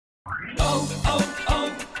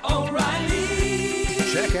O'Reilly.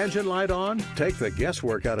 Check engine light on? Take the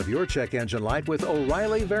guesswork out of your check engine light with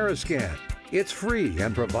O'Reilly Veriscan. It's free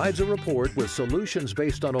and provides a report with solutions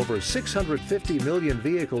based on over 650 million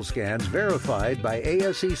vehicle scans verified by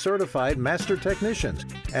ASE certified master technicians.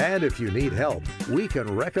 And if you need help, we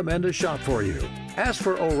can recommend a shop for you. Ask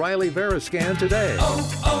for O'Reilly Veriscan today.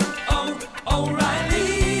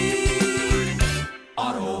 O'Reilly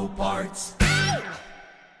Auto Parts.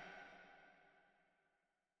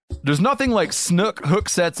 There's nothing like snook hook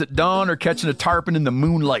sets at dawn or catching a tarpon in the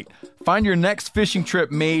moonlight. Find your next fishing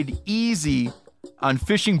trip made easy on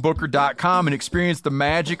fishingbooker.com and experience the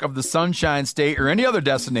magic of the Sunshine State or any other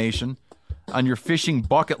destination on your fishing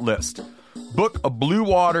bucket list. Book a blue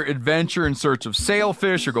water adventure in search of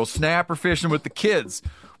sailfish or go snapper fishing with the kids.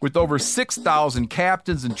 With over 6,000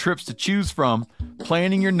 captains and trips to choose from,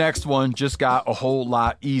 planning your next one just got a whole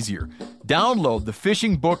lot easier. Download the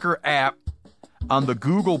Fishing Booker app on the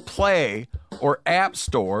Google Play or App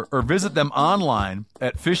Store, or visit them online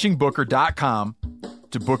at fishingbooker.com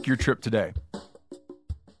to book your trip today.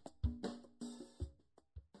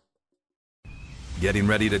 Getting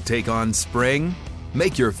ready to take on spring?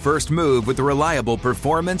 Make your first move with the reliable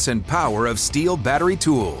performance and power of Steel battery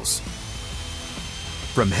tools.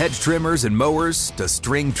 From hedge trimmers and mowers to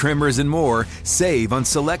string trimmers and more, save on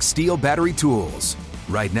select Steel battery tools.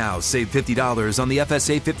 Right now, save $50 on the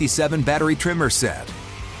FSA 57 battery trimmer set.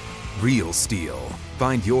 Real Steel.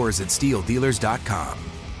 Find yours at steeldealers.com.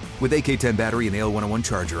 With AK-10 battery and AL101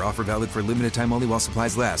 charger, offer valid for limited time only while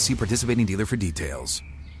supplies last. See participating dealer for details.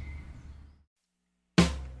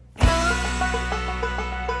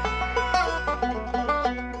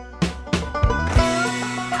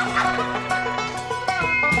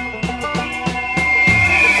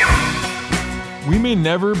 We may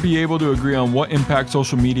never be able to agree on what impact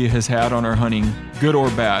social media has had on our hunting, good or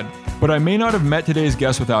bad, but I may not have met today's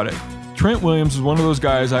guest without it. Trent Williams is one of those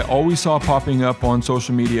guys I always saw popping up on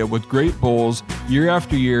social media with great bulls year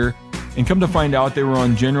after year, and come to find out they were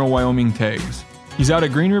on General Wyoming tags. He's out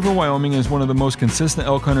at Green River, Wyoming, and is one of the most consistent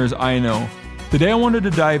elk hunters I know. Today I wanted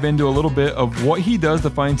to dive into a little bit of what he does to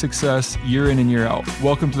find success year in and year out.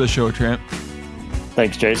 Welcome to the show, Trent.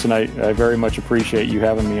 Thanks, Jason. I very much appreciate you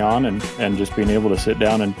having me on and just being able to sit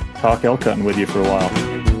down and talk elk hunting with you for a while.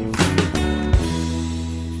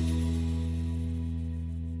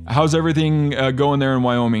 How's everything going there in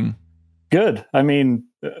Wyoming? Good. I mean,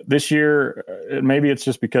 this year, maybe it's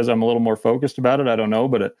just because I'm a little more focused about it. I don't know,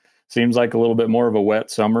 but it seems like a little bit more of a wet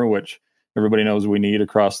summer, which everybody knows we need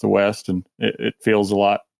across the West, and it feels a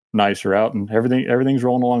lot nicer out, and everything's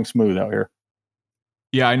rolling along smooth out here.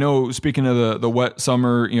 Yeah, I know, speaking of the wet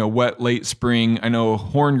summer, wet late spring, I know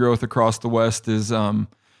horn growth across the West is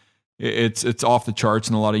it's off the charts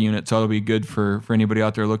in a lot of units, so it'll be good for anybody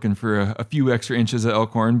out there looking for a few extra inches of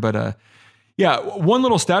elk horn. But yeah, one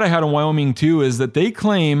little stat I had on Wyoming too is that they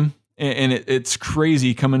claim, and it's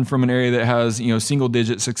crazy coming from an area that has single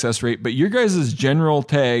digit success rate, but your guys' general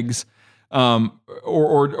tags,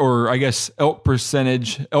 or I guess elk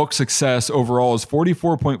success overall is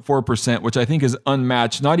 44.4%, which I think is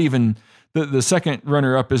unmatched. Not even the second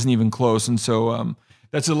runner up isn't even close. And so,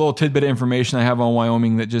 that's a little tidbit of information I have on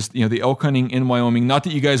Wyoming that just, the elk hunting in Wyoming, not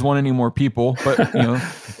that you guys want any more people, but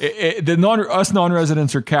us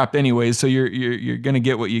non-residents are capped anyways. So you're going to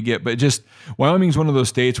get what you get, but just Wyoming's one of those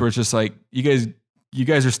states where it's just like, you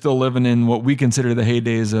guys are still living in what we consider the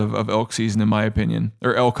heydays of elk season, in my opinion,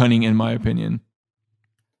 or elk hunting, in my opinion.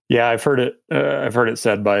 Yeah, I've heard it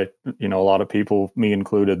said by a lot of people, me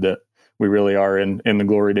included, that we really are in the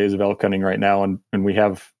glory days of elk hunting right now, and we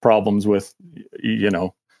have problems with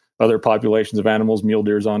other populations of animals. Mule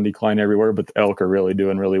deer's on decline everywhere, but the elk are really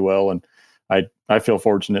doing really well, and I feel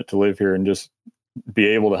fortunate to live here and just be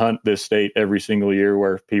able to hunt this state every single year,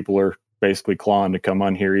 where people are basically clawing to come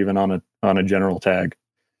on here, even on a general tag.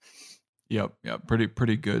 Yep.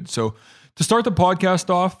 Pretty good. So to start the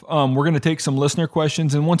podcast off, we're going to take some listener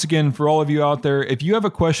questions. And once again, for all of you out there, if you have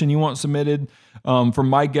a question you want submitted from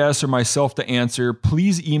my guests or myself to answer,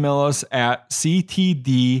 please email us at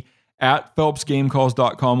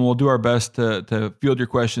ctd@phelpsgamecalls.com. And we'll do our best to field your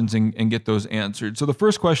questions and get those answered. So the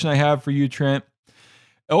first question I have for you, Trent,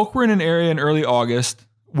 elk were in an area in early August.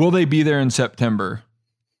 Will they be there in September?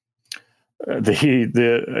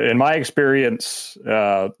 In my experience,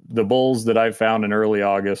 the bulls that I've found in early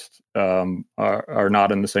August are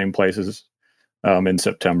not in the same places in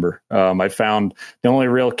September. I found the only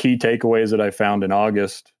real key takeaways that I found in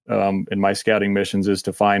August in my scouting missions is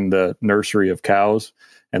to find the nursery of cows.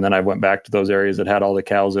 And then I went back to those areas that had all the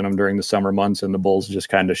cows in them during the summer months, and the bulls just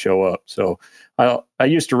kind of show up. So I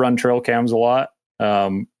used to run trail cams a lot.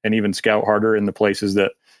 and even scout harder in the places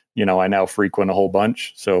that, I now frequent a whole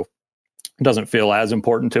bunch. So it doesn't feel as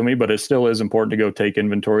important to me, but it still is important to go take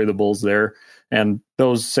inventory of the bulls there. And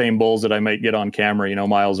those same bulls that I might get on camera,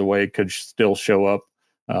 miles away could still show up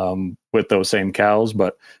with those same cows.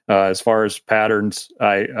 But as far as patterns,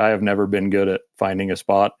 I have never been good at finding a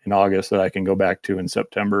spot in August that I can go back to in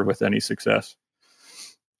September with any success.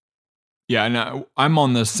 Yeah, and I'm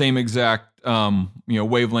on the same exact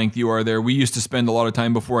wavelength you are there. We used to spend a lot of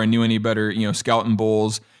time before I knew any better, scouting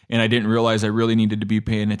bulls, and I didn't realize I really needed to be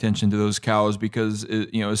paying attention to those cows because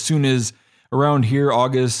as soon as around here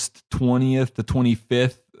August 20th to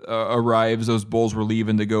 25th arrives, those bulls were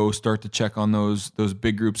leaving to go start to check on those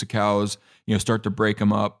big groups of cows, start to break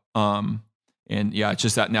them up. And yeah, it's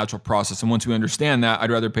just that natural process. And once we understand that, I'd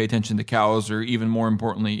rather pay attention to cows, or even more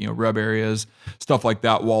importantly, rub areas, stuff like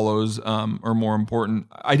that. Wallows are more important.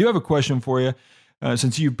 I do have a question for you.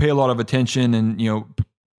 Since you pay a lot of attention and,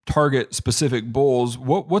 target specific bulls,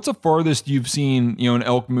 what's the farthest you've seen, an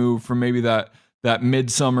elk move from maybe that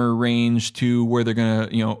midsummer range to where they're going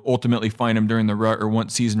to, ultimately find them during the rut or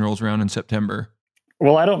once season rolls around in September?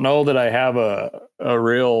 Well, I don't know that I have a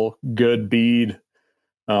real good bead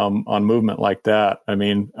on movement like that. I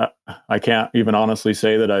mean, I can't even honestly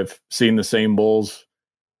say that I've seen the same bulls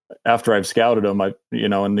after I've scouted them.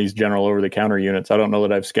 In these general over-the-counter units, I don't know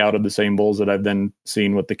that I've scouted the same bulls that I've then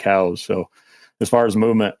seen with the cows. So as far as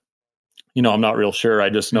movement, I'm not real sure. I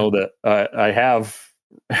just know that I have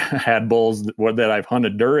had bulls that I've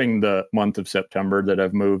hunted during the month of September that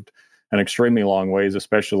have moved an extremely long ways,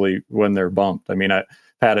 especially when they're bumped. I mean, I've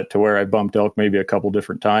had it to where I bumped elk maybe a couple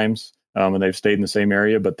different times. And they've stayed in the same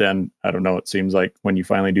area, but then I don't know, it seems like when you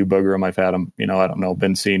finally do booger them, I've had them, I don't know,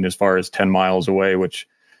 been seen as far as 10 miles away, which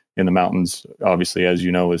in the mountains, obviously, as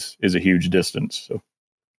you know, is a huge distance. So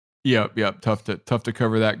yeah. Tough to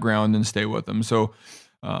cover that ground and stay with them. So,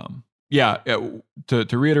 to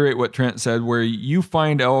reiterate what Trent said, where you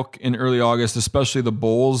find elk in early August, especially the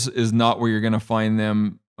bulls, is not where you're going to find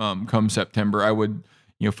them come September. I would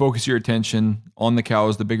focus your attention on the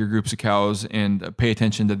cows, the bigger groups of cows, and pay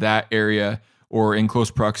attention to that area or in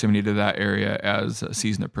close proximity to that area as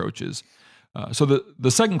season approaches. So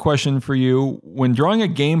the second question for you, when drawing a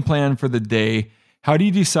game plan for the day, how do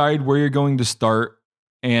you decide where you're going to start,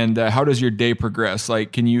 and how does your day progress?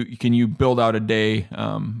 Like, can you build out a day,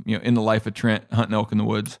 in the life of Trent hunting elk in the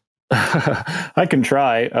woods? I can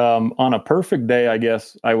try. On a perfect day, I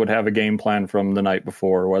guess I would have a game plan from the night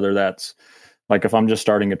before, whether that's like if I'm just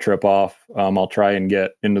starting a trip off, I'll try and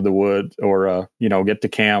get into the woods or, get to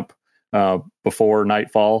camp before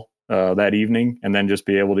nightfall that evening, and then just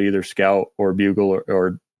be able to either scout or bugle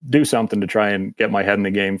or do something to try and get my head in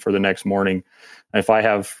the game for the next morning. If I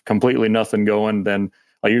have completely nothing going, then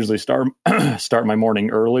I usually start my morning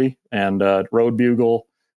early and road bugle,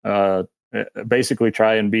 basically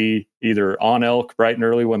try and be either on elk bright and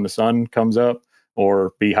early when the sun comes up,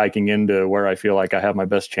 or be hiking into where I feel like I have my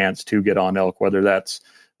best chance to get on elk, whether that's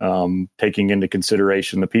taking into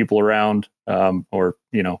consideration the people around or,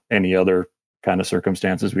 any other kind of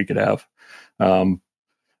circumstances we could have.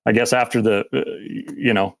 I guess after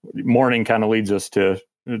the, morning kind of leads us to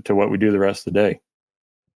what we do the rest of the day.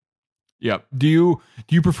 Yeah. Do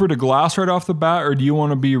you prefer to glass right off the bat, or do you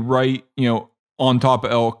want to be right, on top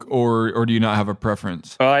of elk, or do you not have a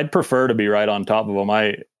preference? I'd prefer to be right on top of them.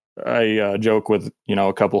 I joke with,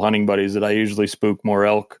 a couple hunting buddies that I usually spook more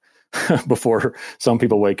elk before some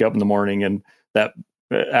people wake up in the morning, and that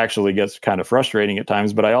actually gets kind of frustrating at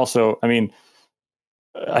times. But I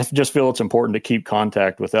just feel it's important to keep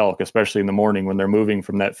contact with elk, especially in the morning when they're moving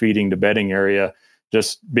from that feeding to bedding area.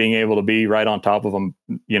 Just being able to be right on top of them,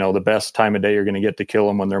 the best time of day you're going to get to kill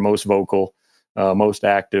them when they're most vocal, most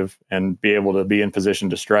active, and be able to be in position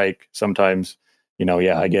to strike. Sometimes,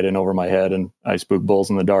 I get in over my head and I spook bulls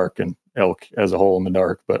in the dark and elk as a whole in the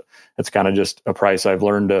dark, but it's kind of just a price I've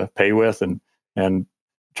learned to pay with and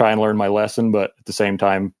try and learn my lesson. But at the same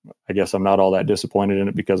time, I guess I'm not all that disappointed in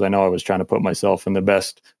it, because I know I was trying to put myself in the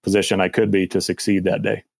best position I could be to succeed that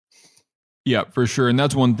day. Yeah, for sure. And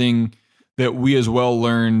that's one thing that we as well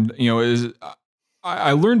learned, is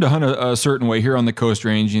I learned to hunt a certain way here on the Coast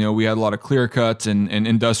Range. We had a lot of clear cuts and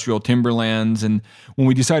industrial timberlands. And when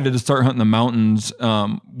we decided to start hunting the mountains,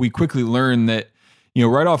 we quickly learned that,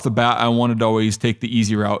 right off the bat, I wanted to always take the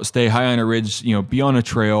easy route, stay high on a ridge, be on a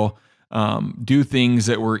trail, do things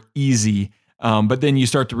that were easy. But then you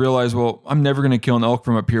start to realize, well, I'm never going to kill an elk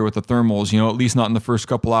from up here with the thermals, at least not in the first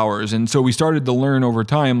couple hours. And so we started to learn over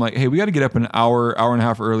time, like, hey, we got to get up an hour and a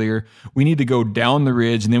half earlier. We need to go down the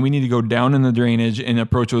ridge, and then we need to go down in the drainage and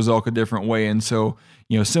approach those elk a different way. And so,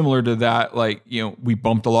 similar to that, like, we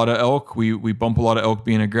bumped a lot of elk. We bump a lot of elk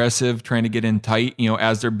being aggressive, trying to get in tight,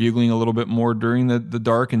 as they're bugling a little bit more during the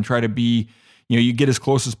dark, and try to be, you get as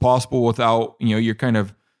close as possible without, you're kind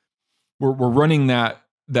of, we're running that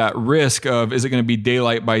risk of, is it going to be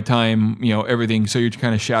daylight by time, everything. So you're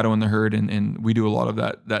kind of shadowing the herd, and we do a lot of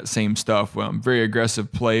that same stuff. Very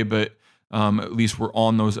aggressive play, but at least we're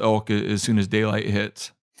on those elk as soon as daylight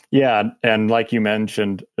hits. Yeah. And like you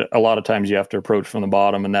mentioned, a lot of times you have to approach from the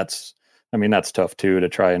bottom, and that's tough too, to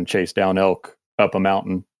try and chase down elk up a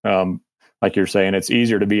mountain. Like you're saying, it's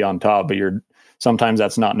easier to be on top, but sometimes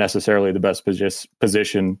that's not necessarily the best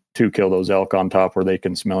position to kill those elk on top where they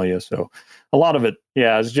can smell you. So a lot of it,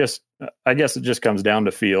 is just, I guess it just comes down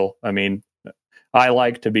to feel. I mean, I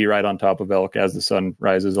like to be right on top of elk as the sun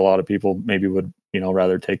rises. A lot of people maybe would,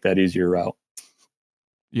 rather take that easier route.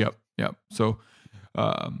 Yep. So,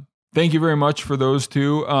 thank you very much for those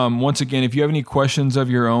two. Once again, if you have any questions of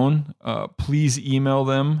your own, please email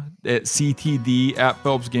them at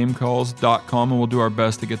ctd@phelpsgamecalls.com, and we'll do our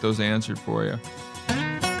best to get those answered for you.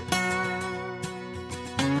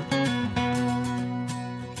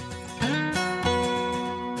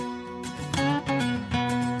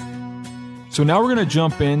 So now we're going to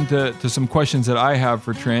jump into some questions that I have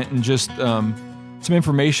for Trent, and just some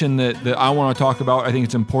information that I want to talk about. I think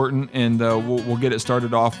it's important, and we'll get it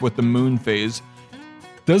started off with the moon phase.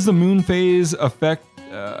 Does the moon phase affect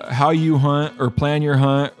how you hunt or plan your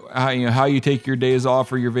hunt, how you take your days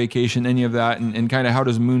off or your vacation, any of that, and kind of how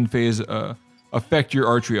does moon phase affect your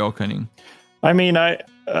archery elk hunting? I mean,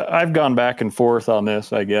 I've gone back and forth on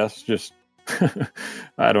this, I guess, just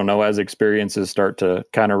I don't know, as experiences start to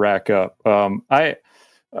kind of rack up. I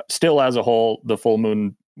still, as a whole, the full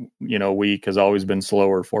moon week has always been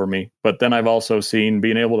slower for me. But then I've also seen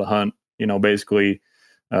being able to hunt, basically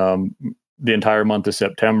the entire month of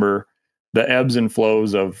September, the ebbs and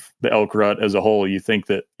flows of the elk rut as a whole. You think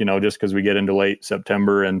that, just because we get into late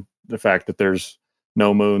September and the fact that there's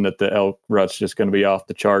no moon, that the elk rut's just going to be off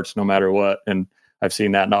the charts no matter what. And I've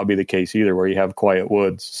seen that not be the case either, where you have quiet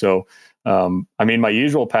woods. So, my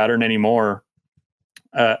usual pattern anymore,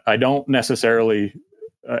 I don't necessarily,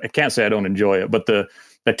 I can't say I don't enjoy it, but the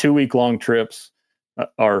 2-week long trips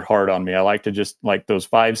are hard on me. I like to just like those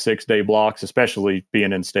 5-6 day blocks, especially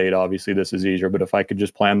being in state. Obviously this is easier, but if I could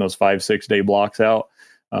just plan those 5-6 day blocks out,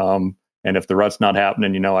 and if the rut's not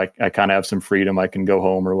happening, I kind of have some freedom. I can go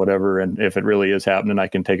home or whatever. And if it really is happening, I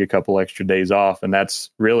can take a couple extra days off. And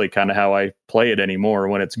that's really kind of how I play it anymore.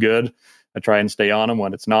 When it's good, I try and stay on them.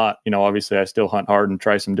 When it's not, obviously I still hunt hard and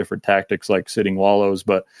try some different tactics like sitting wallows,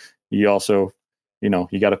 but you also,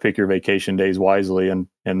 you got to pick your vacation days wisely. And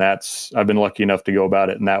that's, I've been lucky enough to go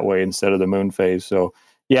about it in that way instead of the moon phase. So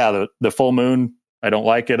yeah, the full moon, I don't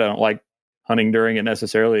like it. I don't like hunting during it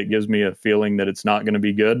necessarily. It gives me a feeling that it's not going to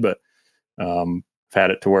be good, but I've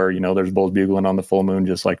had it to where, there's bulls bugling on the full moon,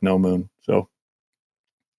 just like no moon. So.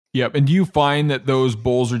 Yep. And do you find that those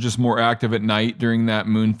bulls are just more active at night during that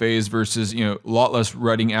moon phase versus, a lot less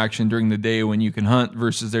rutting action during the day when you can hunt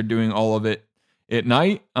versus they're doing all of it at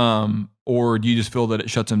night? Or do you just feel that it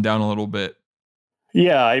shuts them down a little bit?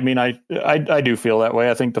 Yeah. I do feel that way.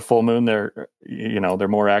 I think the full moon, they're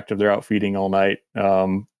more active. They're out feeding all night.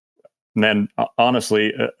 And then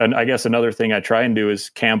honestly, and I guess another thing I try and do is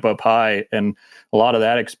camp up high. And a lot of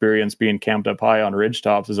that experience being camped up high on ridge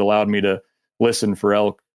tops has allowed me to listen for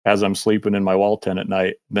elk as I'm sleeping in my wall tent at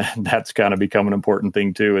night. That's kind of become an important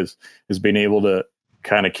thing too, is being able to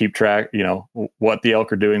kind of keep track, what the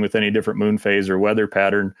elk are doing with any different moon phase or weather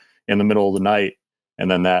pattern in the middle of the night.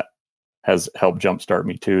 And then that has helped jumpstart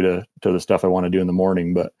me too, to the stuff I want to do in the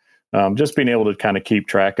morning. But just being able to kind of keep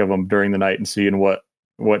track of them during the night and seeing what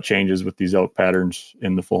changes with these elk patterns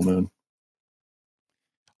in the full moon.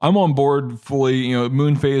 I'm on board fully.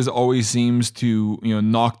 Moon phase always seems to,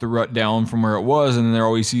 knock the rut down from where it was. And then there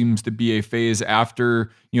always seems to be a phase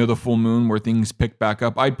after, the full moon where things pick back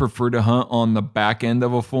up. I'd prefer to hunt on the back end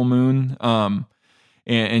of a full moon.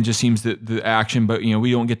 And just seems that the action, but,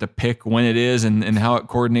 we don't get to pick when it is and how it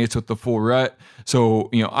coordinates with the full rut. So,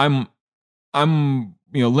 I'm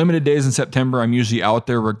limited days in September. I'm usually out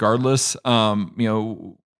there regardless.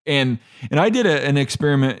 And I did an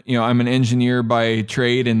experiment. I'm an engineer by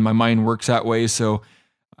trade, and my mind works that way. So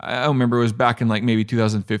I don't remember, it was back in like maybe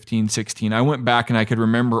 2015, 16. I went back and I could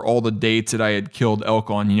remember all the dates that I had killed elk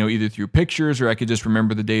on, either through pictures or I could just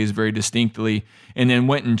remember the days very distinctly, and then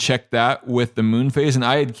went and checked that with the moon phase. And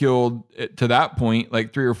I had killed, to that point,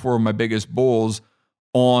 like 3 or 4 of my biggest bulls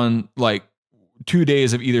on like 2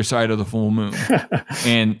 days of either side of the full moon.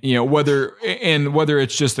 And, whether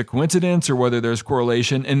it's just a coincidence or whether there's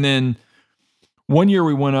correlation. And then one year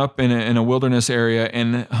we went up in a wilderness area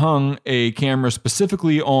and hung a camera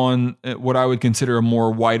specifically on what I would consider a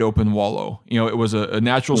more wide open wallow. It was a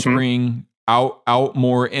natural spring out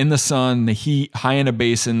more in the sun, the heat, high in a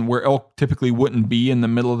basin where elk typically wouldn't be in the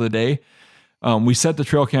middle of the day. We set the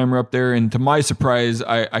trail camera up there, and to my surprise,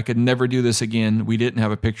 I could never do this again. We didn't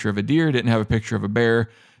have a picture of a deer, didn't have a picture of a bear,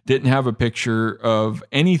 didn't have a picture of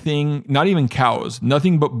anything, not even cows,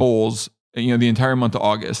 nothing but bulls, the entire month of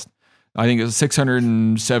August. I think it was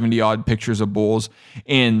 670 odd pictures of bulls.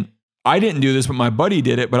 And I didn't do this, but my buddy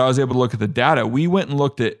did it, but I was able to look at the data. We went and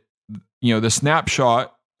looked at, the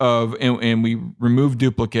snapshot of, and we removed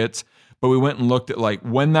duplicates, but we went and looked at like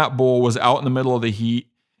when that bull was out in the middle of the heat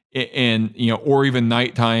and, or even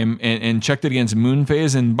nighttime, and checked it against moon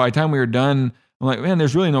phase. And by the time we were done, I'm like, man,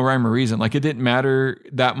 there's really no rhyme or reason. Like, it didn't matter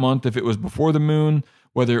that month if it was before the moon,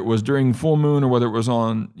 whether it was during full moon or whether it was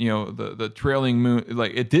on, the trailing moon.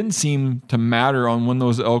 Like, it didn't seem to matter on when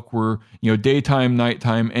those elk were, daytime,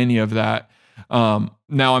 nighttime, any of that.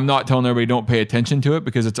 Now I'm not telling everybody don't pay attention to it,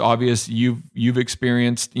 because it's obvious you've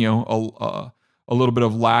experienced, a little bit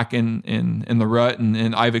of lack in the rut,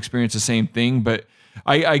 and I've experienced the same thing. But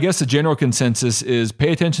I guess the general consensus is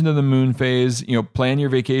pay attention to the moon phase, plan your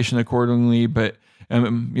vacation accordingly. But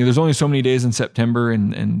there's only so many days in September,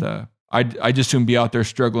 and I just soon be out there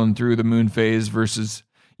struggling through the moon phase versus,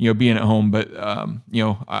 being at home. But,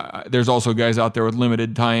 there's also guys out there with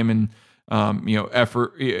limited time and,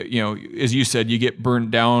 effort, as you said, you get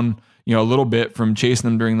burnt down, a little bit from chasing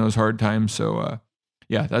them during those hard times. So,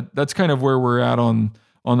 that's kind of where we're at on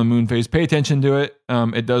the moon phase. Pay attention to it.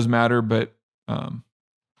 It does matter, but,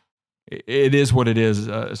 it is what it is,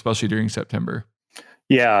 especially during September.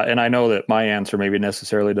 Yeah. And I know that my answer maybe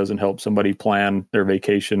necessarily doesn't help somebody plan their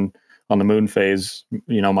vacation on the moon phase.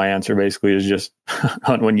 My answer basically is just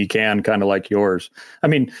hunt when you can, kind of like yours. I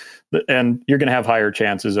mean, and you're going to have higher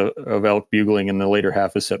chances of elk bugling in the later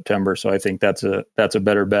half of September. So I think that's a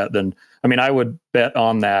better bet than, I would bet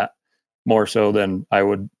on that more so than I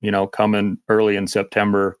would, come in early in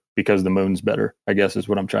September because the moon's better, I guess is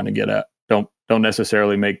what I'm trying to get at. Don't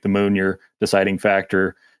necessarily make the moon your deciding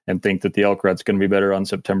factor and think that the elk rut's going to be better on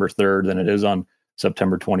September 3rd than it is on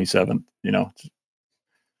September 27th,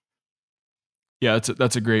 Yeah,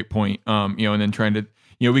 that's a great point. And then trying to,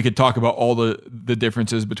 we could talk about all the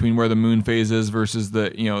differences between where the moon phase is versus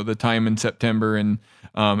the, the time in September, and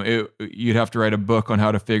you'd have to write a book on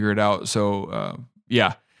how to figure it out. So,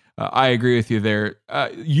 I agree with you there.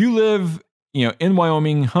 You live, in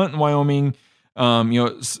Wyoming, hunt in Wyoming,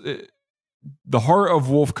 the heart of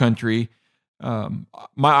wolf country. My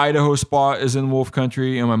Idaho spot is in wolf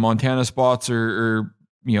country, and my Montana spots are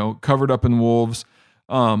covered up in wolves.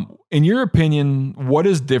 In your opinion, what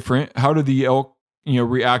is different? How do the elk,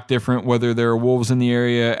 react different, whether there are wolves in the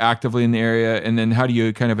area, actively in the area? And then how do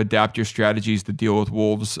you kind of adapt your strategies to deal with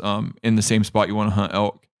wolves, in the same spot you want to hunt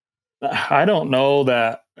elk? I don't know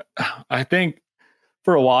that. I think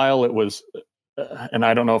for a while it was, and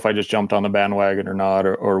I don't know if I just jumped on the bandwagon or not,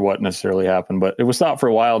 or what necessarily happened, but it was thought for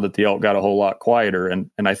a while that the elk got a whole lot quieter. And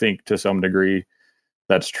I think to some degree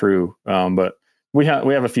that's true. But we have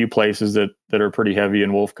a few places that are pretty heavy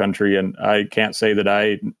in wolf country, and I can't say that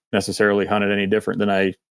I necessarily hunted any different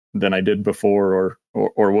than I did before,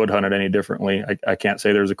 or would hunt it any differently. I can't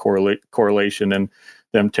say there's a correlation in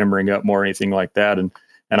them timbering up more or anything like that. And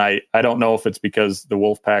I don't know if it's because the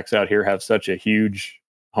wolf packs out here have such a huge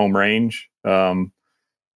home range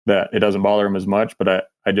that it doesn't bother them as much. But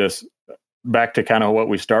I just, back to kind of what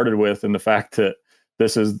we started with, and the fact that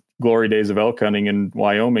this is glory days of elk hunting in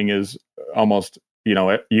Wyoming is almost,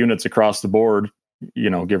 units across the board,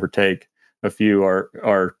 give or take a few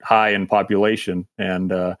are high in population.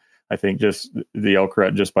 And I think just the elk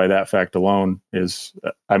rut, just by that fact alone, is,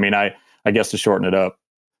 I guess to shorten it up,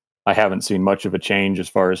 I haven't seen much of a change as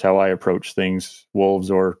far as how I approach things,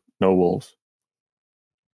 wolves or no wolves.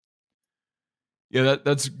 Yeah,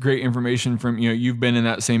 that's great information from, you've been in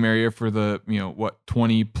that same area for the,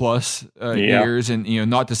 20 plus years, and,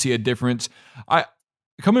 not to see a difference.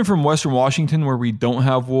 Coming from Western Washington, where we don't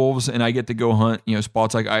have wolves, and I get to go hunt,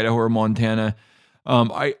 spots like Idaho or Montana.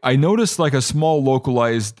 I noticed like a small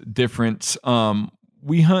localized difference.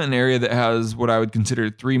 We hunt an area that has what I would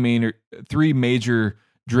consider three major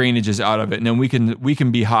drainages out of it, and then we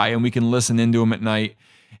can be high and we can listen into them at night.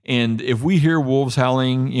 And if we hear wolves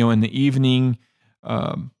howling, in the evening,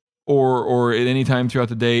 or at any time throughout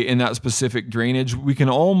the day in that specific drainage, we can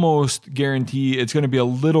almost guarantee it's going to be a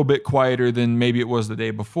little bit quieter than maybe it was the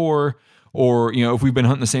day before. Or, if we've been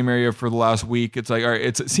hunting the same area for the last week, it's like, all right,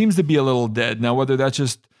 it seems to be a little dead. Now, whether that's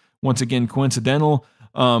just, once again, coincidental,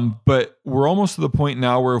 but we're almost to the point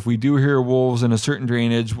now where if we do hear wolves in a certain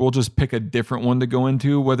drainage, we'll just pick a different one to go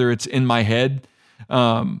into, whether it's in my head,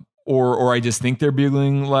 or I just think they're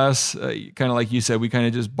bugling less. Kind of like you said, we kind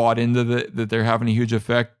of just bought into that they're having a huge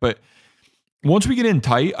effect. But once we get in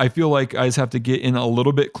tight, I feel like I just have to get in a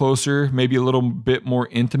little bit closer, maybe a little bit more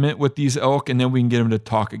intimate with these elk, and then we can get them to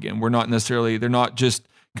talk again. They're not just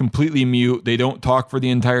completely mute. They don't talk for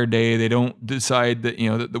the entire day. They don't decide that,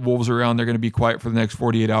 that the wolves are around, they're going to be quiet for the next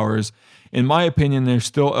 48 hours. In my opinion, they're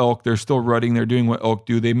still elk. They're still rutting. They're doing what elk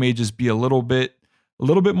do. They may just be a little bit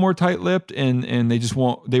more tight-lipped, and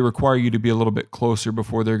they require you to be a little bit closer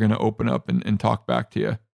before they're going to open up and talk back to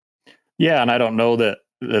you. Yeah. And I don't know that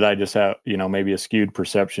I just have, maybe a skewed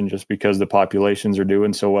perception just because the populations are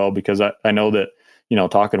doing so well, because I know that,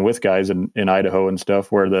 talking with guys in Idaho and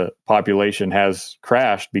stuff where the population has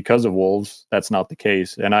crashed because of wolves, that's not the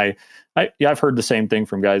case. And I've heard the same thing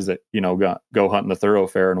from guys that, go hunting the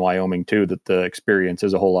thoroughfare in Wyoming too, that the experience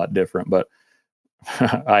is a whole lot different, but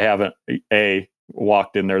I haven't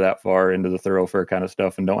walked in there that far into the thoroughfare kind of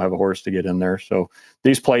stuff and don't have a horse to get in there. So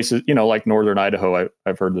these places, like northern Idaho,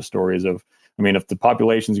 I've heard the stories of, if the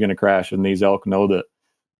population is going to crash and these elk know that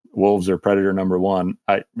wolves are predator number one,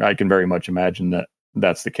 I can very much imagine that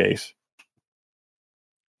that's the case.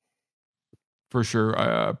 For sure.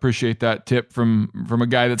 I appreciate that tip from a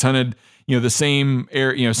guy that's hunted, the same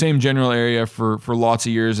area, same general area for lots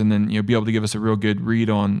of years, and then, be able to give us a real good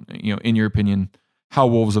read on, in your opinion, how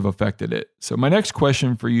wolves have affected it. So my next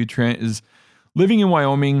question for you, Trent, is living in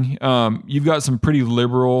Wyoming, you've got some pretty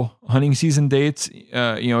liberal hunting season dates.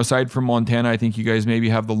 Aside from Montana, I think you guys maybe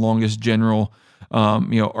have the longest general,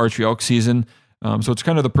 archery elk season. So it's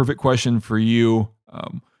kind of the perfect question for you.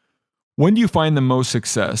 When do you find the most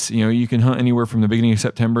success? You can hunt anywhere from the beginning of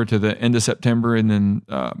September to the end of September, and then,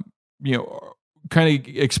 kind of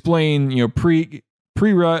explain,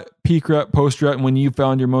 pre-rut, peak rut, post-rut, and when you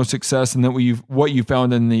found your most success, and then what you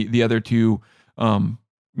found in the other two,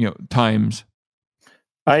 times.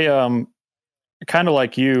 I kind of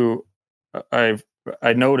like you, I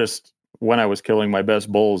noticed when I was killing my best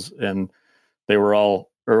bulls, and they were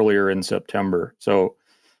all earlier in September. So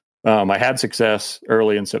I had success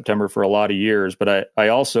early in September for a lot of years, but I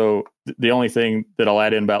also, the only thing that I'll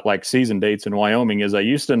add in about like season dates in Wyoming is I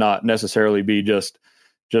used to not necessarily be just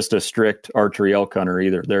a strict archery elk hunter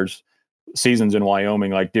either. There's seasons in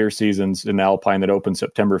Wyoming, like deer seasons in the Alpine, that open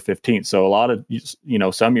September 15th. So a lot of,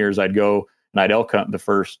 some years I'd go and I'd elk hunt the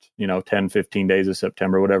first, 10, 15 days of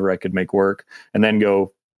September, whatever I could make work, and then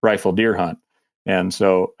go rifle deer hunt. And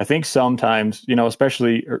so I think sometimes,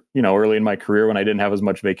 especially, early in my career when I didn't have as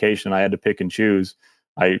much vacation, I had to pick and choose.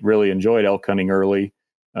 I really enjoyed elk hunting early,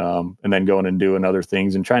 and then going and doing other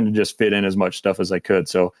things and trying to just fit in as much stuff as I could.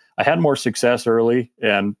 So I had more success early,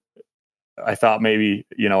 and I thought maybe,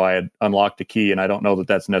 I had unlocked a key, and I don't know that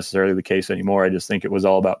that's necessarily the case anymore. I just think it was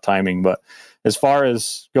all about timing. But as far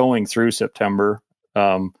as going through September,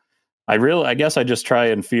 I guess I just try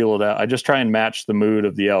and feel it out. I just try and match the mood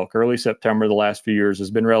of the elk. Early September, the last few years,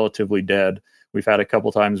 has been relatively dead. We've had a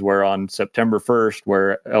couple times where on September 1st,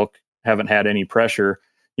 where elk haven't had any pressure,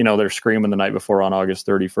 they're screaming the night before on August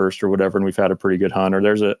 31st or whatever, and we've had a pretty good hunt. Or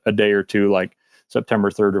there's a day or two like September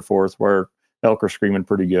 3rd or 4th where elk are screaming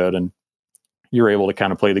pretty good, and you're able to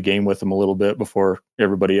kind of play the game with them a little bit before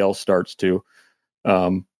everybody else starts to.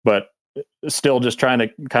 But still just trying to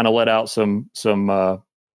kind of let out some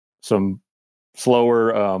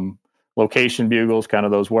slower location bugles, kind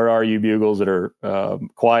of those where are you bugles that are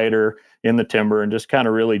quieter in the timber, and just kind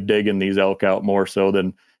of really digging these elk out more so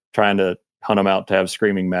than trying to hunt them out to have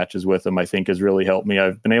screaming matches with them, I think has really helped me.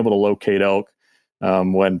 I've been able to locate elk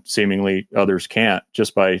when seemingly others can't,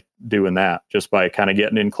 just by doing that, just by kind of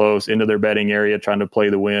getting in close into their bedding area, trying to play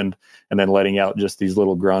the wind, and then letting out just these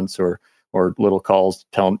little grunts or little calls,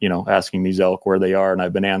 asking these elk where they are. And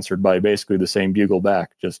I've been answered by basically the same bugle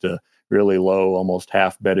back, just a really low, almost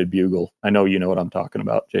half bedded bugle. I know you know what I'm talking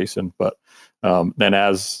about, Jason, but then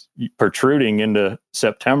as protruding into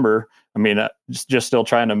September, just still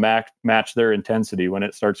trying to match their intensity. When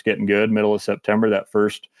it starts getting good, middle of September, that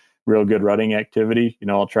first real good rutting activity,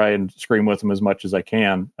 I'll try and scream with them as much as I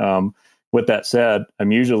can. With that said,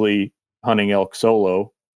 I'm usually hunting elk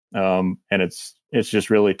solo, and it's just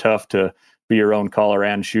really tough to be your own caller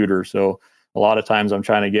and shooter. So a lot of times I'm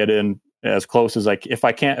trying to get in as close as if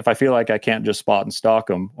I feel like I can't just spot and stalk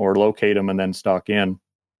them or locate them and then stalk in,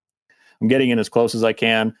 I'm getting in as close as I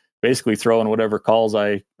can, basically throwing whatever calls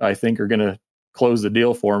I think are going to close the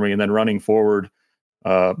deal for me, and then running forward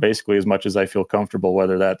basically as much as I feel comfortable,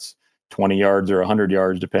 whether that's 20 yards or 100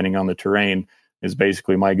 yards, depending on the terrain, is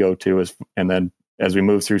basically my go-to. And then as we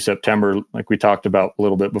move through September, like we talked about a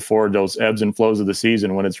little bit before, those ebbs and flows of the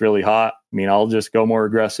season, when it's really hot, I mean, I'll just go more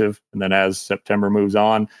aggressive. And then as September moves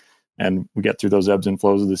on and we get through those ebbs and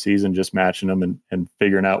flows of the season, just matching them and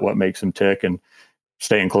figuring out what makes them tick and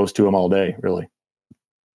staying close to them all day, really.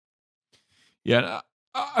 Yeah.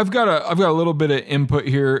 I've got a little bit of input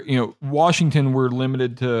here. Washington, we're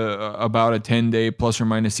limited to about a 10-day plus or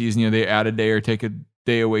minus season. They add a day or take a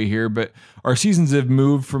day away here, but our seasons have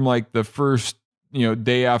moved from like the first,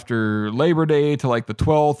 day after Labor Day to like the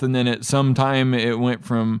 12th. And then at some time it went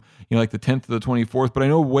from, like the 10th to the 24th. But I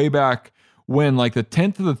know way back when like the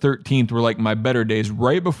 10th to the 13th were like my better days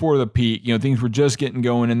right before the peak, things were just getting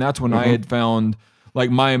going. And that's when I had found like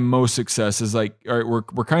my most success is like, all right,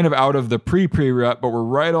 we're kind of out of the pre-rut, but we're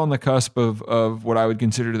right on the cusp of what I would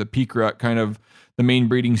consider the peak rut, kind of the main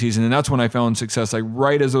breeding season. And that's when I found success, like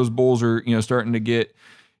right as those bulls are, starting to get,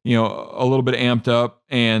 a little bit amped up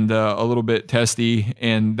and a little bit testy.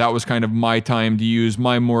 And that was kind of my time to use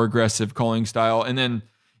my more aggressive calling style. And then,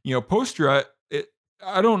 post rut,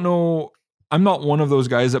 I don't know. I'm not one of those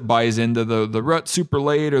guys that buys into the rut super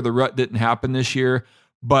late or the rut didn't happen this year,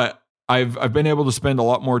 but I've been able to spend a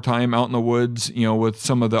lot more time out in the woods, with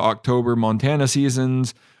some of the October Montana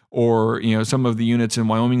seasons or, some of the units in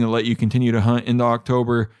Wyoming that let you continue to hunt into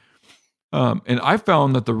October. And I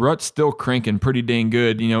found that the rut's still cranking pretty dang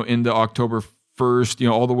good, into October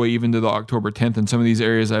 1st, all the way even to the October 10th in some of these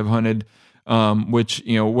areas I've hunted, which,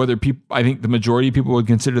 whether people, I think the majority of people would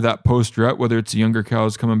consider that post rut, whether it's younger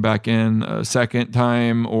cows coming back in a second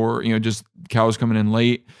time or, just cows coming in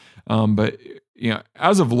late. But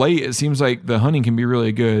as of late, it seems like the hunting can be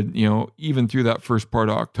really good, even through that first part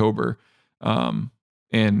of October. But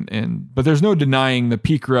there's no denying the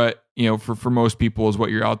peak rut, for most people is what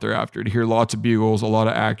you're out there after, to hear lots of bugles, a lot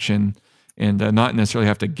of action, and not necessarily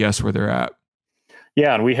have to guess where they're at.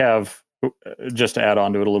 Yeah. And we have, just to add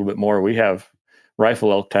on to it a little bit more, we have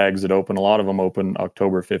rifle elk tags that open. A lot of them open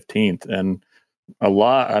October 15th. And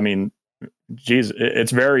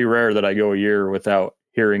it's very rare that I go a year without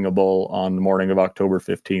hearing a bull on the morning of October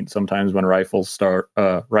 15th. Sometimes when rifle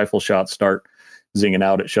shots start zinging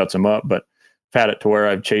out, it shuts them up. But I've had it to where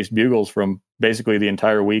I've chased bugles from basically the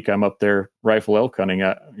entire week I'm up there rifle elk hunting.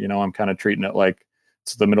 I'm kind of treating it like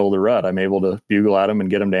it's the middle of the rut. I'm able to bugle at them and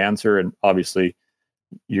get them to answer. And obviously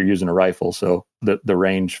you're using a rifle, so the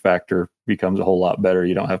range factor becomes a whole lot better.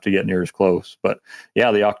 You don't have to get near as close. But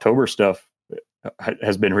yeah, the October stuff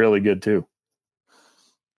has been really good too.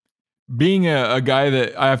 Being a guy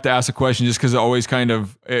that I have to ask a question just because it always kind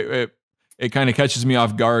of it kind of catches me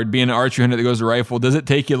off guard. Being an archery hunter that goes to rifle, does it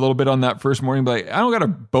take you a little bit on that first morning? But like, I don't got a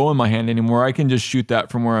bow in my hand anymore. I can just shoot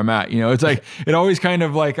that from where I'm at. It's like it always kind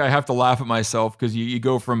of like I have to laugh at myself because you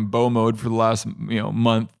go from bow mode for the last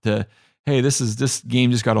month to, hey, this game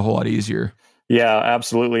just got a whole lot easier. Yeah,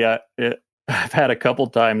 absolutely. I've had a couple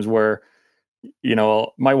times where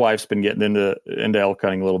my wife's been getting into elk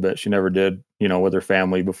hunting a little bit. She never did, with her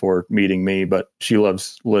family before meeting me, but she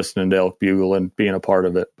loves listening to elk bugle and being a part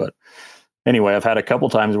of it. But anyway, I've had a couple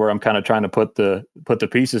times where I'm kind of trying to put the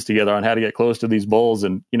pieces together on how to get close to these bulls.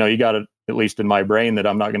 And, you got it, at least in my brain, that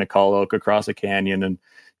I'm not going to call elk across a canyon and,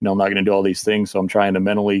 I'm not going to do all these things. So I'm trying to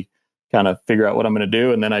mentally kind of figure out what I'm going to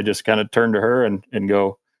do. And then I just kind of turn to her and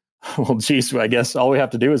go, well, geez, I guess all we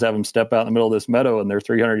have to do is have them step out in the middle of this meadow and they're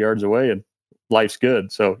 300 yards away and life's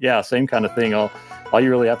good. So yeah, same kind of thing. All you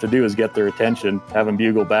really have to do is get their attention, have them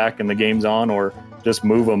bugle back and the game's on, or just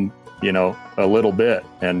move them, a little bit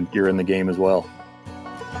and you're in the game as well.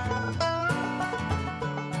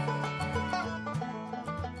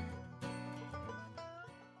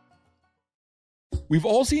 We've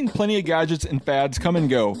all seen plenty of gadgets and fads come and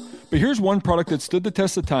go, but here's one product that stood the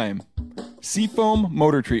test of time: Seafoam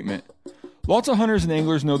Motor Treatment. Lots of hunters and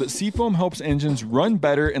anglers know that Seafoam helps engines run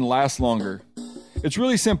better and last longer. It's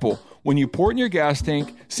really simple. When you pour it in your gas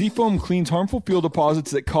tank, Seafoam cleans harmful fuel deposits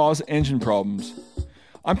that cause engine problems.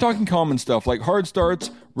 I'm talking common stuff like hard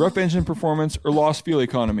starts, rough engine performance, or lost fuel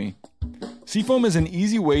economy. Seafoam is an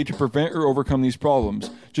easy way to prevent or overcome these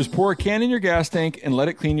problems. Just pour a can in your gas tank and let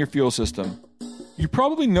it clean your fuel system. You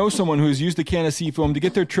probably know someone who has used a can of Seafoam to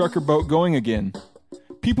get their truck or boat going again.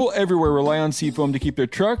 People everywhere rely on Seafoam to keep their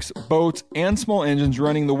trucks, boats, and small engines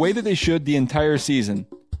running the way that they should the entire season.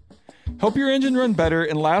 Help your engine run better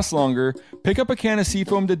and last longer. Pick up a can of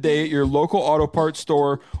Seafoam today at your local auto parts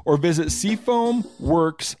store or visit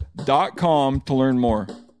seafoamworks.com to learn more.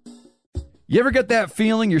 You ever get that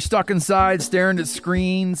feeling you're stuck inside staring at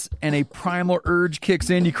screens and a primal urge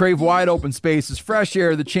kicks in? You crave wide open spaces, fresh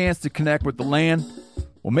air, the chance to connect with the land.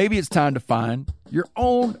 Well, maybe it's time to find your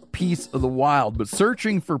own piece of the wild, but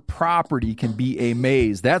searching for property can be a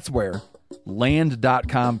maze. That's where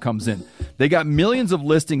Land.com comes in. They got millions of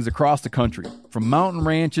listings across the country, from mountain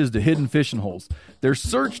ranches to hidden fishing holes. Their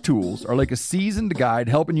search tools are like a seasoned guide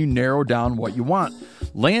helping you narrow down what you want.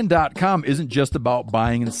 Land.com isn't just about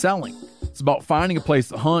buying and selling. It's about finding a place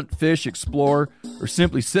to hunt, fish, explore, or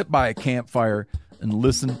simply sit by a campfire and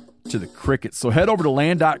listen to the crickets. So head over to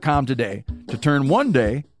Land.com today to turn one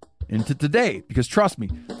day into today, because trust me,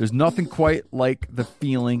 there's nothing quite like the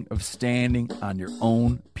feeling of standing on your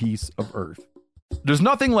own piece of earth. There's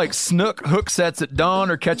nothing like snook hook sets at dawn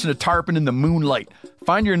or catching a tarpon in the moonlight.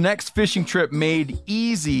 Find your next fishing trip made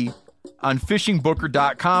easy on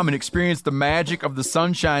fishingbooker.com and experience the magic of the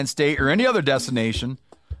Sunshine State or any other destination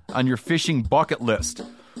on your fishing bucket list.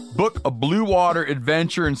 Book a blue water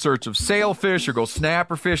adventure in search of sailfish or go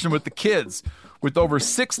snapper fishing with the kids. With over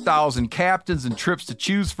 6,000 captains and trips to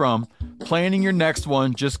choose from, planning your next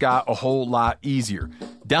one just got a whole lot easier.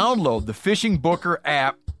 Download the Fishing Booker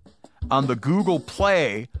app on the Google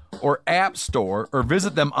Play or App Store, or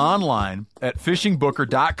visit them online at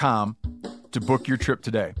fishingbooker.com to book your trip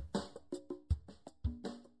today.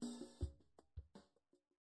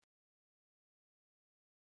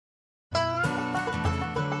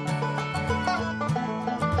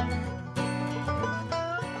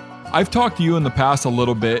 I've talked to you in the past a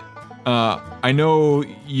little bit. I know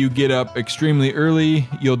you get up extremely early.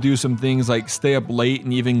 You'll do some things like stay up late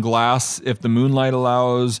and even glass if the moonlight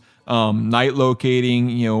allows, night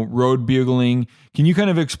locating, road bugling. Can you kind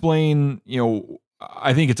of explain,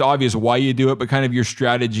 I think it's obvious why you do it, but kind of your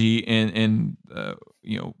strategy and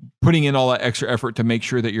putting in all that extra effort to make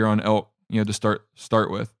sure that you're on elk, to start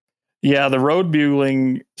with? Yeah, the road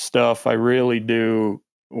bugling stuff I really do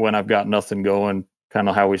when I've got nothing going. Kind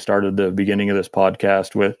of how we started the beginning of this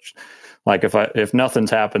podcast, which, like, if nothing's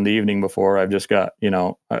happened the evening before, I've just got,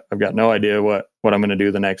 I've got no idea what I'm going to do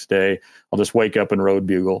the next day. I'll just wake up and road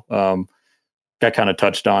bugle. I kind of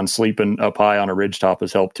touched on sleeping up high on a ridgetop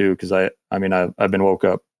has helped too, because I've been woke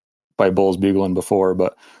up by bulls bugling before,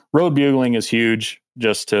 but road bugling is huge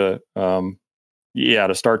just to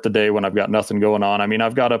start the day when I've got nothing going on.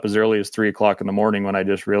 I've got up as early as 3:00 in the morning when I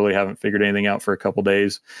just really haven't figured anything out for a couple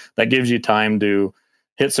days. That gives you time to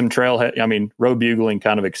hit some trailhead. Road bugling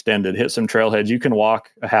kind of extended, hit some trailheads. You can walk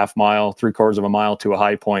a half mile, 3/4 of a mile to a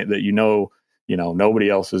high point that, nobody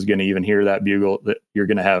else is going to even hear that bugle, that you're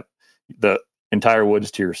going to have the entire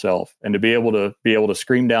woods to yourself. And to be able to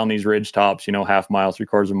scream down these ridge tops, half mile,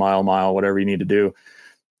 3/4 of a mile, whatever you need to do,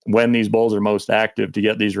 when these bulls are most active, to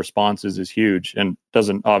get these responses is huge. And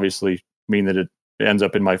doesn't obviously mean that it ends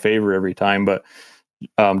up in my favor every time, but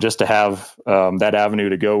just to have that avenue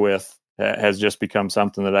to go with has just become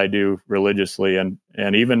something that I do religiously. And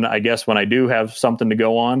even, I guess, when I do have something to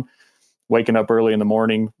go on, waking up early in the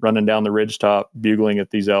morning, running down the ridgetop, bugling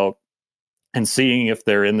at these elk and seeing if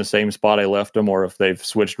they're in the same spot I left them, or if they've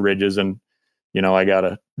switched ridges and, I got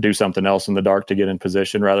to do something else in the dark to get in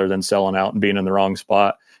position rather than selling out and being in the wrong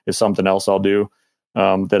spot, is something else I'll do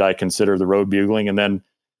that I consider the road bugling. And then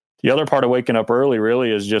the other part of waking up early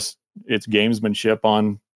really is just, it's gamesmanship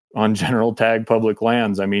on general tag public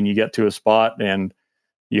lands. You get to a spot and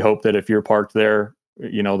you hope that if you're parked there,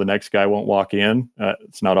 the next guy won't walk in.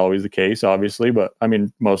 It's not always the case, obviously, but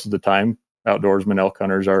most of the time outdoorsmen, elk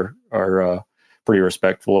hunters are pretty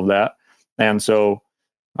respectful of that. And so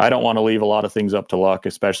I don't want to leave a lot of things up to luck,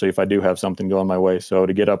 especially if I do have something going my way. So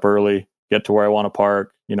to get up early, get to where I want to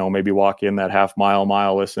park, maybe walk in that half mile,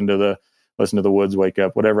 listen to the woods, wake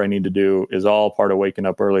up, whatever I need to do is all part of waking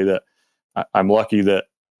up early. That I'm lucky that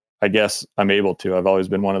I guess I'm able to. I've always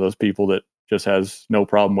been one of those people that just has no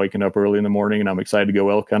problem waking up early in the morning, and I'm excited to go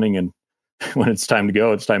elk hunting. And when it's time to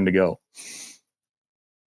go, it's time to go.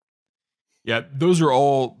 Yeah, those are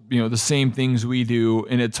all, the same things we do.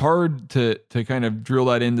 And it's hard to kind of drill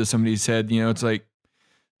that into somebody's head. It's like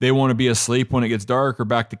they want to be asleep when it gets dark or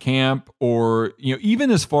back to camp, or, even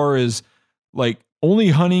as far as like only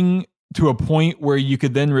hunting to a point where you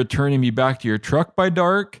could then return and be back to your truck by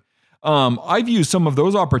dark. I've used some of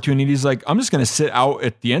those opportunities. Like, I'm just going to sit out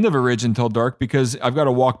at the end of a ridge until dark because I've got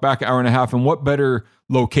to walk back an hour and a half. And what better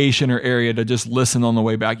location or area to just listen on the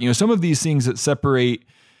way back? Some of these things that separate,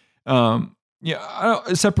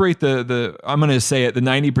 separate the I'm going to say it, the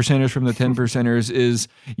 90%ers from the 10%ers is,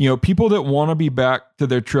 people that want to be back to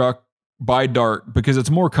their truck by dark because it's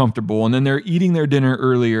more comfortable, and then they're eating their dinner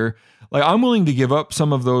earlier. Like, I'm willing to give up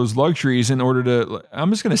some of those luxuries in order to,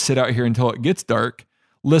 I'm just going to sit out here until it gets dark,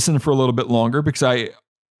 listen for a little bit longer, because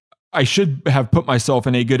I should have put myself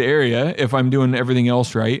in a good area if I'm doing everything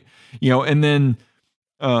else right, and then,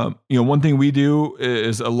 one thing we do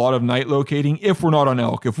is a lot of night locating. If we're not on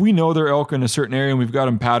elk, if we know they're elk in a certain area and we've got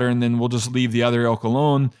them patterned, then we'll just leave the other elk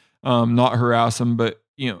alone, not harass them. But,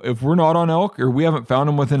 if we're not on elk or we haven't found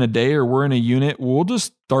them within a day or we're in a unit, we'll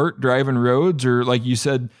just start driving roads or, like you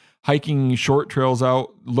said, hiking short trails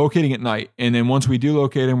out, locating at night. And then once we do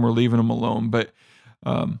locate them, we're leaving them alone. But,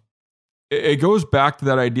 it goes back to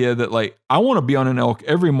that idea that, like, I want to be on an elk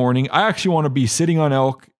every morning. I actually want to be sitting on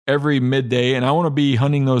elk every midday, and I want to be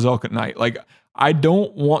hunting those elk at night. Like, I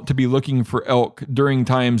don't want to be looking for elk during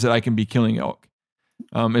times that I can be killing elk.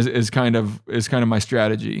 Is kind of my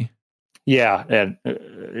strategy. Yeah, and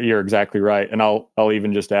you're exactly right. And I'll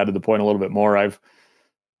even just add to the point a little bit more. I've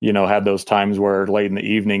had those times where late in the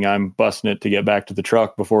evening I'm busting it to get back to the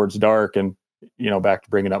truck before it's dark, and back to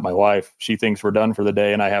bringing up my wife. She thinks we're done for the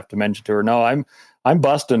day, and I have to mention to her, no, I'm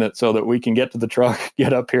busting it so that we can get to the truck,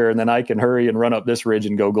 get up here, and then I can hurry and run up this ridge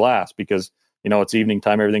and go glass because, it's evening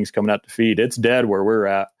time. Everything's coming out to feed. It's dead where we're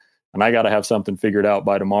at, and I got to have something figured out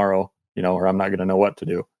by tomorrow, or I'm not going to know what to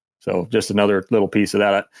do. So just another little piece of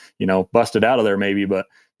that, bust it out of there maybe, but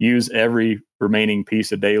use every remaining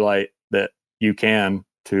piece of daylight that you can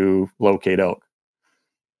to locate elk.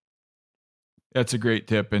 That's a great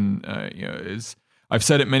tip. And, I've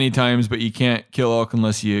said it many times, but you can't kill elk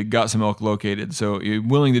unless you got some elk located. So you're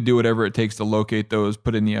willing to do whatever it takes to locate those,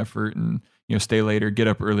 put in the effort, and, stay later, get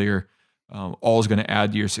up earlier. All is going to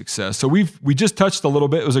add to your success. So we just touched a little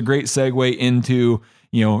bit. It was a great segue into,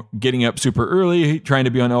 getting up super early, trying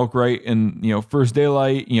to be on elk right. And, first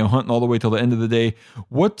daylight, hunting all the way till the end of the day.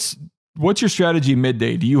 What's your strategy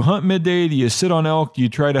midday? Do you hunt midday? Do you sit on elk? Do you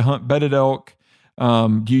try to hunt bedded elk?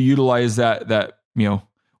 Do you utilize that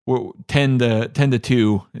 10 to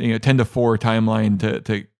 2, 10 to 4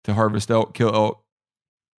 timeline to harvest elk, kill elk?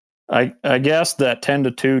 I guess that 10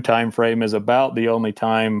 to 2 time frame is about the only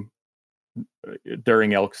time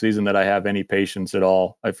during elk season that I have any patience at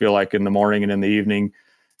all. I feel like in the morning and in the evening,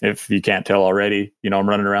 if you can't tell already, I'm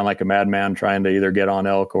running around like a madman trying to either get on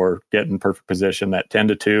elk or get in perfect position. That 10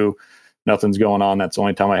 to 2, nothing's going on. That's the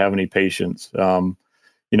only time I have any patience.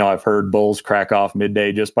 I've heard bulls crack off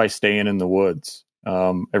midday just by staying in the woods.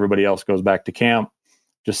 Everybody else goes back to camp,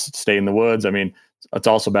 just stay in the woods. I mean, it's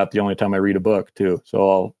also about the only time I read a book too. So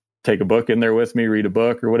I'll take a book in there with me, read a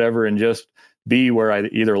book or whatever, and just be where I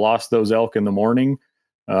either lost those elk in the morning,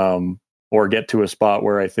 or get to a spot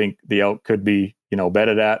where I think the elk could be,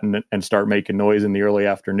 bedded at and start making noise in the early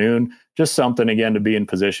afternoon. Just something, again, to be in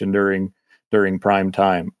position during prime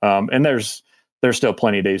time. And there's still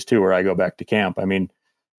plenty of days too where I go back to camp. I mean,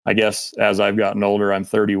 I guess as I've gotten older, I'm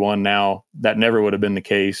 31 now. That never would have been the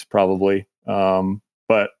case probably.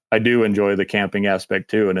 But I do enjoy the camping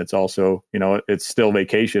aspect too. And it's also, it's still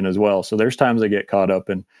vacation as well. So there's times I get caught up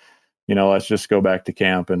in, let's just go back to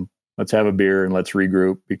camp and let's have a beer and let's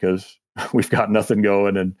regroup because we've got nothing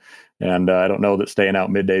going. And I don't know that staying out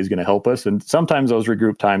midday is going to help us. And sometimes those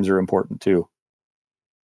regroup times are important too.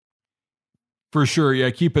 For sure. Yeah.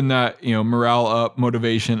 Keeping that, morale up,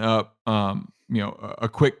 motivation up. A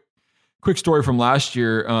quick story from last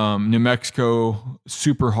year, New Mexico,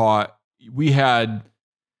 super hot. We had,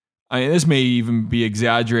 this may even be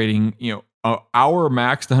exaggerating, an hour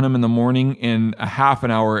max to hunt them in the morning and a half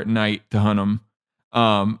an hour at night to hunt them.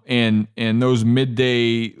 And those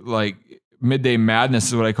midday madness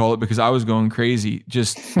is what I call it, because I was going crazy,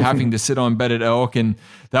 just having to sit on bedded elk. And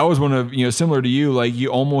that was one of, similar to you, like you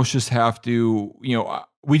almost just have to,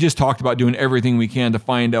 we just talked about doing everything we can to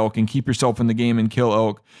find elk and keep yourself in the game and kill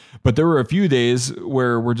elk. But there were a few days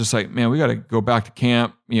where we're just like, man, we got to go back to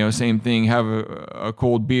camp, same thing, have a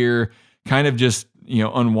cold beer, kind of just,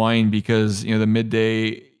 unwind, because, the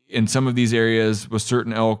midday in some of these areas with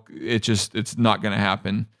certain elk, it's not going to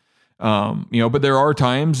happen. But there are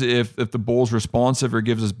times if the bull's responsive or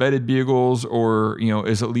gives us bedded bugles or,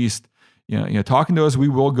 is at least, talking to us, we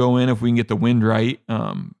will go in if we can get the wind right,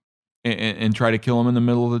 and try to kill them in the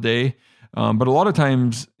middle of the day. But a lot of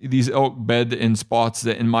times these elk bed in spots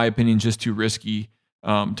that, in my opinion, just too risky,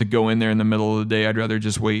 to go in there in the middle of the day. I'd rather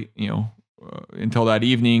just wait, until that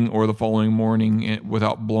evening or the following morning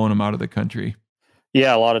without blowing them out of the country.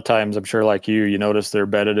 Yeah. A lot of times I'm sure like you notice they're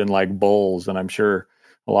bedded in like bowls, and I'm sure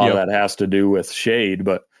a lot of that has to do with shade,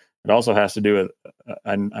 but it also has to do with,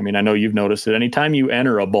 I know you've noticed it. Anytime you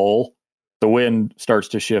enter a bowl, the wind starts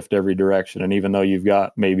to shift every direction. And even though you've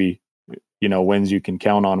got maybe winds you can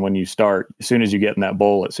count on when you start. As soon as you get in that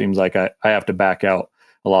bowl, it seems like I have to back out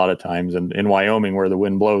a lot of times. And in Wyoming, where the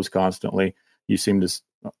wind blows constantly, you seem to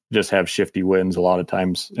just have shifty winds a lot of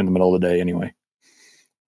times in the middle of the day anyway.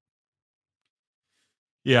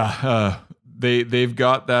 Yeah. They've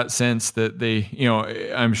got that sense that they,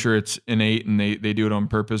 I'm sure it's innate and they do it on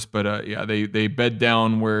purpose, but they bed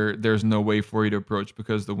down where there's no way for you to approach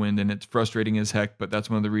because of the wind, and it's frustrating as heck, but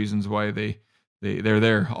that's one of the reasons why they're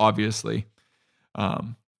there, obviously.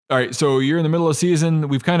 All right. So you're in the middle of season.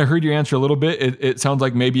 We've kind of heard your answer a little bit. It sounds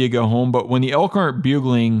like maybe you go home, but when the elk aren't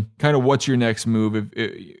bugling, kind of what's your next move?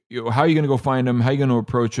 How are you going to go find them? How are you going to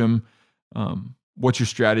approach them? What's your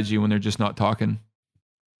strategy when they're just not talking?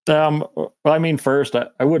 Well, I mean, first,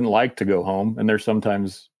 I wouldn't like to go home. And there's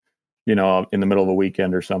sometimes, in the middle of a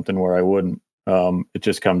weekend or something where I wouldn't. It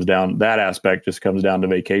just comes down, that aspect just comes down to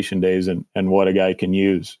vacation days and what a guy can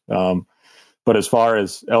use. But as far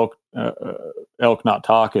as elk not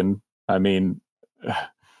talking, I mean,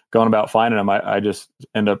 going about finding them, I just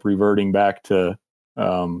end up reverting back to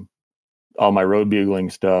all my road bugling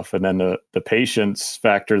stuff. And then the patience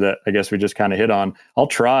factor that I guess we just kind of hit on, I'll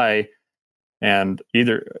try. And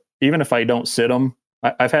even if I don't sit them,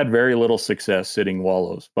 I've had very little success sitting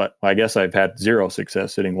wallows, but I guess I've had zero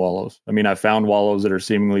success sitting wallows. I mean, I found wallows that are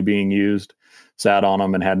seemingly being used, sat on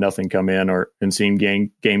them and had nothing come in, and seen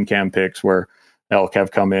game cam pics where elk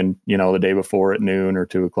have come in, the day before at noon or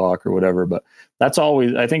 2:00 or whatever. But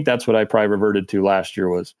I think that's what I probably reverted to last year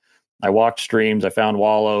was I walked streams, I found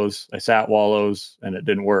wallows, I sat wallows, and it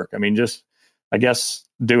didn't work. I mean, just, I guess,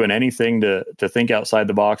 doing anything to think outside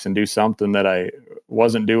the box and do something that I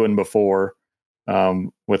wasn't doing before,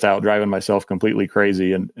 without driving myself completely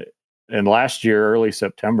crazy. And last year, early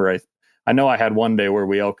September, I know I had one day where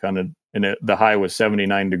we elk hunted and the high was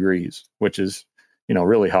 79 degrees, which is,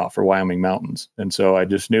 really hot for Wyoming mountains. And so I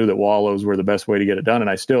just knew that wallows were the best way to get it done. And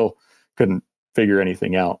I still couldn't figure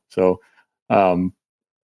anything out. So, I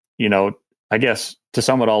guess to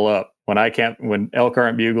sum it all up, when elk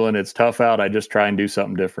aren't bugling, it's tough out. I just try and do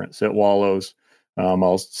something different. Sit wallows.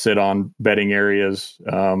 I'll sit on bedding areas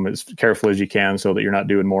as careful as you can so that you're not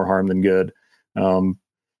doing more harm than good.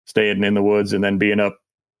 Staying in the woods and then being up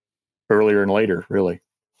earlier and later, really.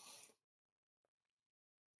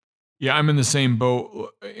 Yeah, I'm in the same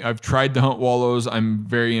boat. I've tried to hunt wallows. I'm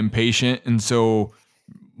very impatient. And so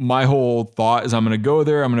my whole thought is I'm going to go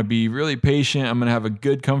there. I'm going to be really patient. I'm going to have a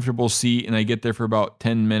good, comfortable seat. And I get there for about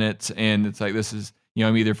 10 minutes. And it's like, this is,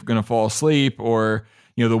 I'm either going to fall asleep or,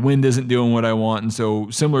 the wind isn't doing what I want. And so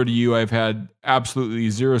similar to you, I've had absolutely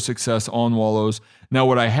zero success on wallows. Now,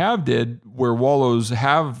 what I have did where wallows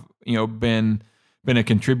have, been a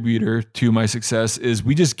contributor to my success is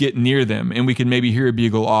we just get near them and we can maybe hear a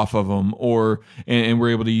bugle off of them and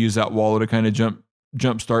we're able to use that wallow to kind of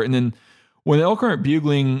jump start. And then when the elk aren't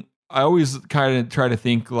bugling, I always kind of try to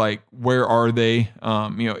think like, where are they?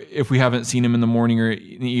 If we haven't seen them in the morning or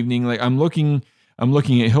in the evening, like I'm looking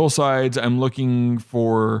at hillsides. I'm looking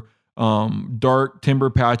for dark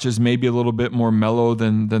timber patches, maybe a little bit more mellow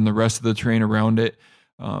than the rest of the terrain around it.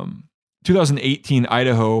 2018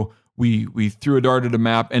 Idaho, we threw a dart at a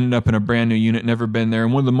map, ended up in a brand new unit, never been there.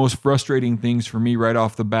 And one of the most frustrating things for me right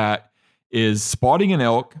off the bat is spotting an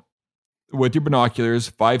elk with your binoculars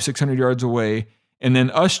 500-600 yards away. And then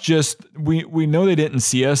us we know they didn't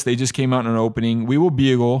see us. They just came out in an opening. We will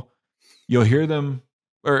bugle. You'll hear them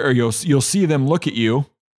or you'll see them look at you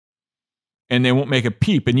and they won't make a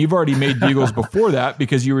peep. And you've already made bugles before that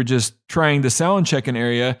because you were just trying to sound check an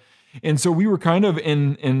area. And so we were kind of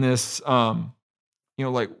in this,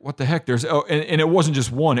 like, what the heck? And it wasn't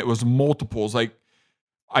just one, it was multiples. Like,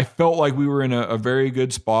 I felt like we were in a very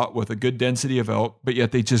good spot with a good density of elk, but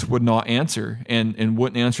yet they just would not answer and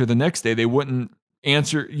wouldn't answer the next day. They wouldn't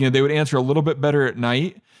answer, they would answer a little bit better at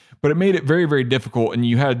night, but it made it very, very difficult. And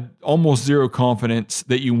you had almost zero confidence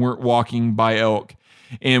that you weren't walking by elk.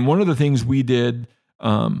 And one of the things we did,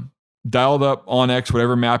 dialed up onX,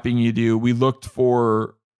 whatever mapping you do, we looked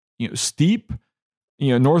for, steep,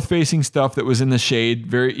 north facing stuff that was in the shade.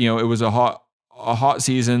 Very, it was a hot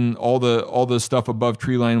season. All the stuff above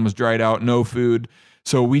tree line was dried out, no food.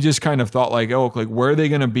 So we just kind of thought like, where are they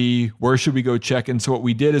going to be? Where should we go check? And so what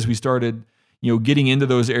we did is we started, getting into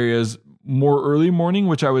those areas more early morning,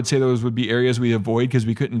 which I would say those would be areas we avoid because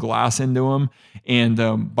we couldn't glass into them.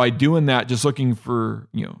 And by doing that, just looking for,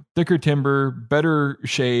 thicker timber, better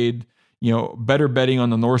shade, better bedding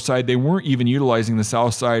on the north side. They weren't even utilizing the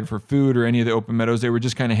south side for food or any of the open meadows. They were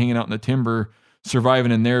just kind of hanging out in the timber,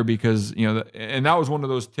 surviving in there because, and that was one of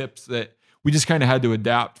those tips that we just kind of had to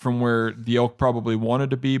adapt from where the elk probably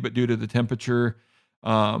wanted to be, but due to the temperature,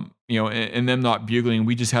 and them not bugling,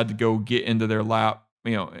 we just had to go get into their lap,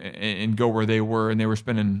 and go where they were, and they were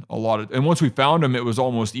spending a lot of, and once we found them, it was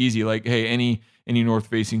almost easy. Like, hey, any north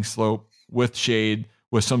facing slope with shade,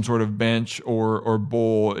 with some sort of bench or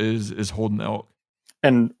bowl is holding elk.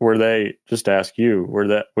 And were they, just to ask you,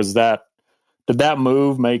 did that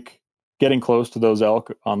move make getting close to those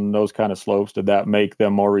elk on those kind of slopes, did that make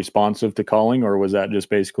them more responsive to calling, or was that just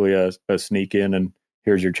basically a sneak in and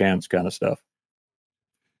here's your chance kind of stuff?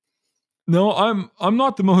 No, I'm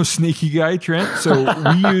not the most sneaky guy, Trent. So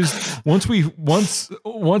we used once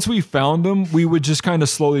we found them, we would just kind of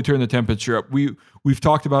slowly turn the temperature up. We've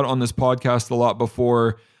talked about it on this podcast a lot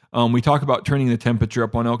before. We talk about turning the temperature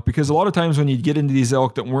up on elk, because a lot of times when you get into these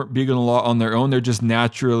elk that weren't bugling a lot on their own, they're just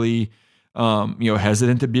naturally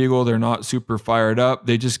hesitant to bugle. They're not super fired up.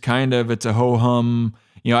 They just kind of, it's a ho hum.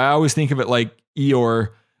 I always think of it like Eeyore.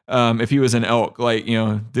 If he was an elk, like,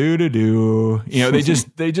 do,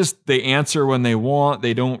 they answer when they want,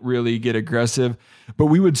 they don't really get aggressive, but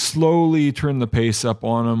we would slowly turn the pace up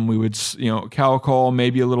on them. We would, cow call,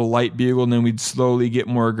 maybe a little light bugle, and then we'd slowly get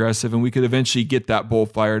more aggressive, and we could eventually get that bull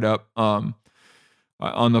fired up. On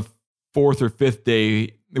the 4th or 5th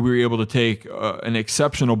day, we were able to take an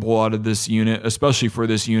exceptional bull out of this unit, especially for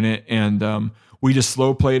this unit. And we just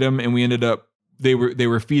slow played them, and we ended up, they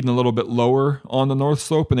were feeding a little bit lower on the north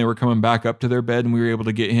slope, and they were coming back up to their bed, and we were able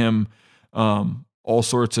to get him all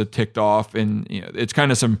sorts of ticked off. And it's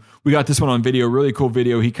kind of we got this one on video, really cool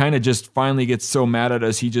video. He kind of just finally gets so mad at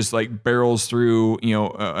us, he just like barrels through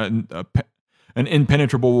an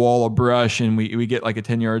impenetrable wall of brush, and we get like a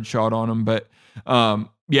 10-yard shot on him. But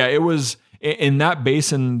it was in that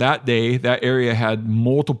basin that day, that area had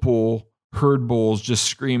multiple herd bulls just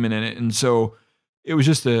screaming in it, and so it was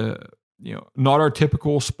just not our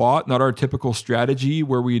typical spot, not our typical strategy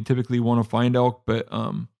where we typically want to find elk, but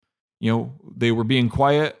they were being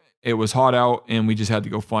quiet. It was hot out, and we just had to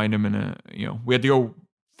go find them, and we had to go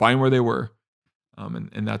find where they were,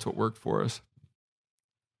 and that's what worked for us.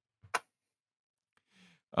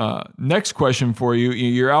 Next question for you: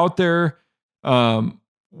 you're out there.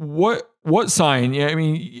 What sign? Yeah, I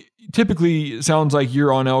mean, typically it sounds like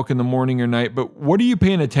you're on elk in the morning or night, but what are you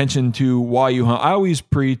paying attention to while you hunt? I always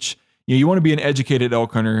preach, you want to be an educated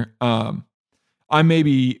elk hunter. I may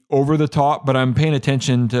be over the top, but I'm paying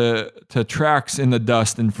attention to tracks in the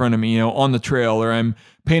dust in front of me, on the trail, or I'm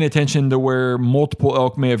paying attention to where multiple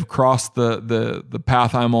elk may have crossed the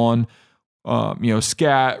path I'm on.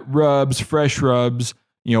 Scat, rubs, fresh rubs,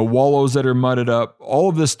 wallows that are mudded up, all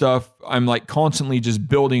of this stuff. I'm like constantly just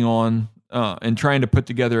building on and trying to put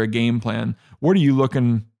together a game plan. What are you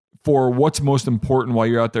looking for? What's most important while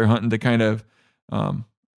you're out there hunting to kind of,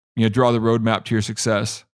 draw the roadmap to your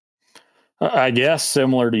success? I guess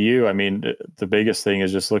similar to you. I mean, the biggest thing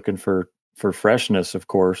is just looking for freshness, of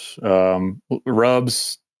course.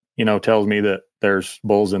 Rubs, tells me that there's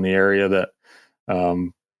bulls in the area that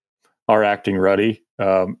are acting ruddy.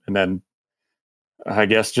 And then I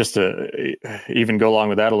guess just to even go along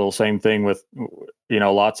with that a little, same thing with,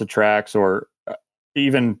 lots of tracks, or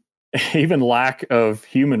even lack of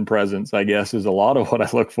human presence, I guess, is a lot of what I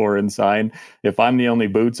look for in sign. If I'm the only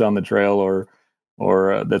boots on the trail or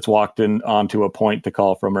that's walked in onto a point to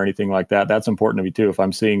call from or anything like that, that's important to me too. If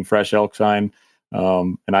I'm seeing fresh elk sign,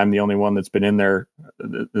 and I'm the only one that's been in there,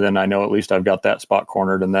 then I know at least I've got that spot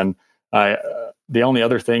cornered. And then the only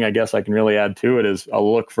other thing I guess I can really add to it is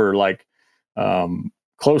I'll look for like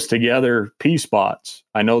close together pea spots.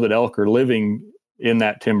 I know that elk are living in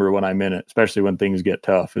that timber when I'm in it, especially when things get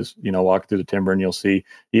tough, is, walk through the timber and you'll see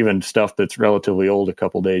even stuff that's relatively old, a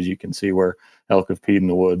couple days, you can see where elk have peed in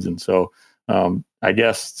the woods. And so, I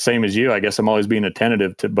guess same as you, I guess I'm always being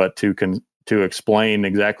attentive to explain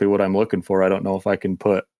exactly what I'm looking for. I don't know if I can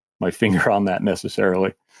put my finger on that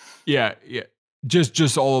necessarily. Yeah.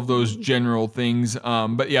 Just all of those general things.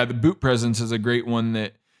 But yeah, the boot presence is a great one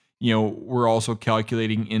that, we're also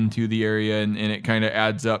calculating into the area, and it kind of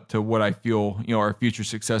adds up to what I feel, our future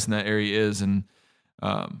success in that area is. And,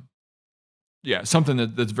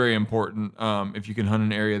 something that's very important. If you can hunt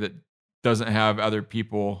an area that doesn't have other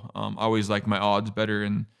people, I always like my odds better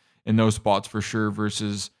in those spots for sure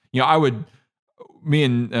versus, me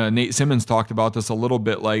and Nate Simmons talked about this a little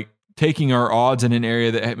bit, like taking our odds in an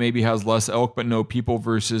area that maybe has less elk, but no people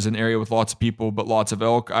versus an area with lots of people, but lots of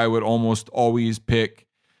elk. I would almost always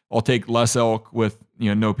I'll take less elk with,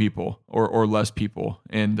 no people or less people.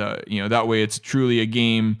 And, that way it's truly a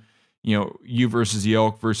game, you versus the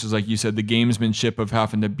elk versus, like you said, the gamesmanship of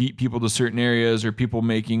having to beat people to certain areas, or people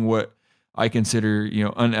making what I consider,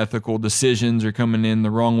 unethical decisions, or coming in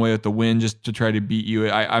the wrong way with the wind just to try to beat you.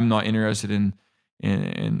 I'm not interested in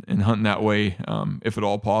and hunting that way, if at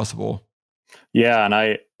all possible. Yeah.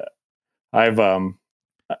 And I've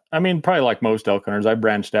I mean, probably like most elk hunters, I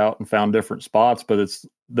branched out and found different spots, but it's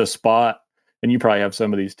the spot, and you probably have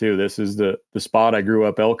some of these too. This is the spot I grew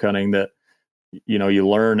up elk hunting that, you know, you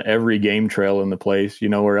learn every game trail in the place, you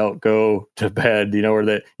know, where elk go to bed, you know, where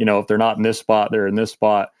they, you know, if they're not in this spot, they're in this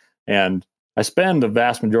spot. And I spend the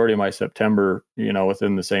vast majority of my September, you know,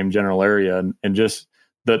 within the same general area, and just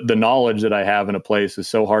the knowledge that I have in a place is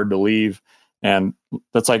so hard to leave. And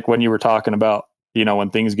that's like when you were talking about, you know,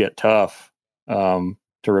 when things get tough,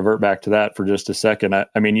 to revert back to that for just a second.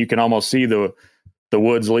 I mean, you can almost see the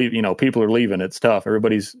woods leave, you know, people are leaving. It's tough.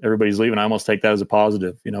 Everybody's leaving. I almost take that as a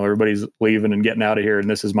positive, you know, everybody's leaving and getting out of here. And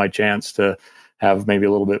this is my chance to have maybe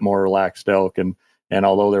a little bit more relaxed elk. And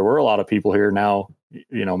although there were a lot of people here now,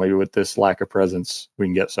 you know, maybe with this lack of presence, we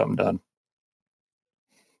can get something done.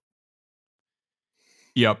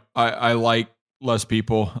 Yep. I like less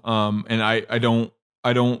people. And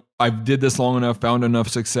I did this long enough, found enough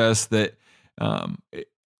success that,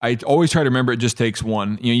 I always try to remember it just takes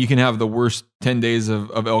one. You know, you can have the worst 10 days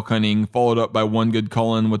of elk hunting followed up by one good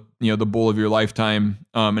call-in with, you know, the bull of your lifetime.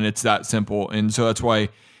 And it's that simple. And so that's why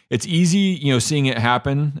it's easy, you know, seeing it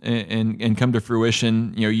happen and come to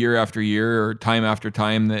fruition, you know, year after year or time after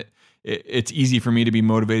time, that it's easy for me to be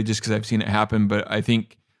motivated just because I've seen it happen. But I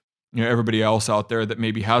think, you know, everybody else out there that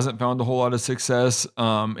maybe hasn't found a whole lot of success,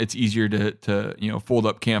 it's easier to, you know, fold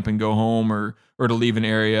up camp and go home or to leave an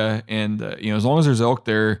area. And, you know, as long as there's elk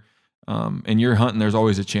there, and you're hunting, there's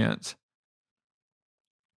always a chance.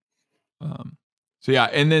 So yeah.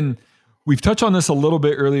 And then we've touched on this a little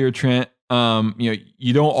bit earlier, Trent. You know,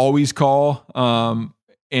 you don't always call.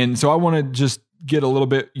 And so I want to just get a little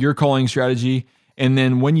bit your calling strategy. And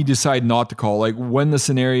then when you decide not to call, like when the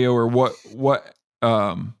scenario or what,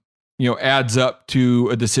 you know, adds up to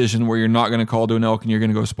a decision where you're not going to call to an elk and you're going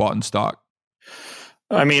to go spot and stock.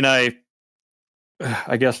 I mean, I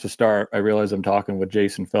guess to start, I realize I'm talking with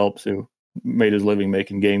Jason Phelps, who made his living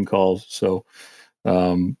making game calls. So,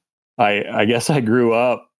 I guess I grew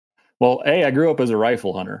up, I grew up as a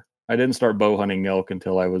rifle hunter. I didn't start bow hunting elk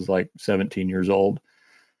until I was like 17 years old.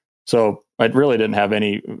 So I really didn't have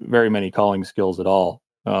very many calling skills at all.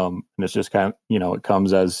 And it's just kind of, you know, it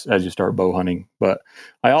comes as you start bow hunting. But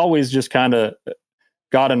I always just kind of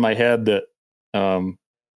got in my head that,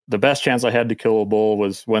 the best chance I had to kill a bull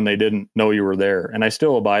was when they didn't know you were there. And I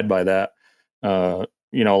still abide by that.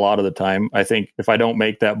 You know, a lot of the time, I think if I don't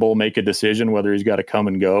make that bull make a decision, whether he's got to come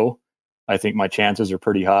and go, I think my chances are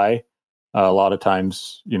pretty high. A lot of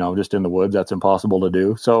times, you know, just in the woods, that's impossible to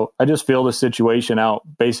do. So I just feel the situation out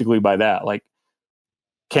basically by that. Like,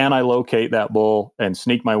 can I locate that bull and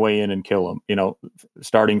sneak my way in and kill him? You know,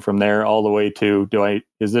 starting from there all the way to,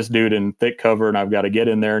 is this dude in thick cover and I've got to get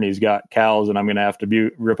in there and he's got cows and I'm going to have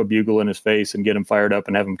to rip a bugle in his face and get him fired up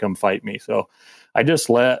and have him come fight me. So I just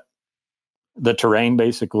let the terrain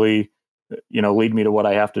basically, you know, lead me to what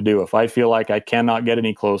I have to do. If I feel like I cannot get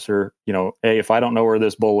any closer, you know, A, if I don't know where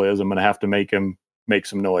this bull is, I'm going to have to make him make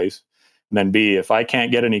some noise. And then B, if I can't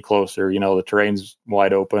get any closer, you know, the terrain's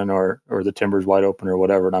wide open or the timber's wide open or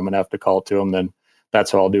whatever, and I'm going to have to call to him, then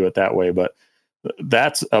that's how I'll do it that way. But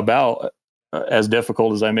that's about as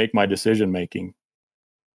difficult as I make my decision making.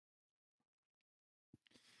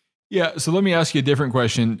 Yeah. So let me ask you a different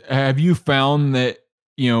question. Have you found that,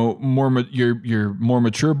 you know, your more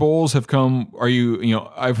mature bulls have come? Are you know,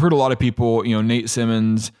 I've heard a lot of people, you know, Nate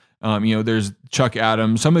Simmons, you know, there's Chuck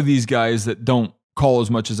Adams, some of these guys that don't call as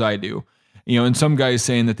much as I do. You know, and some guys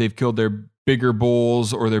saying that they've killed their bigger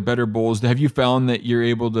bulls or their better bulls. Have you found that you're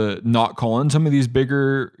able to not call in some of these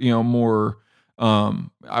bigger, you know, more,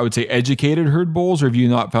 I would say educated herd bulls, or have you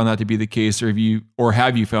not found that to be the case? Or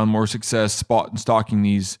have you found more success spot and stalking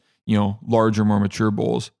these, you know, larger, more mature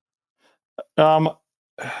bulls?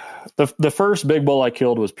 The first big bull I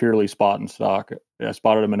killed was purely spot and stock. I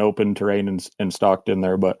spotted him in open terrain and stalked in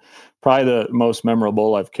there, but probably the most memorable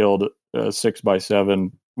bull I've killed,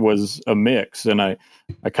 6x7, was a mix. And I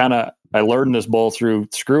learned this bull through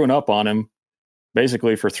screwing up on him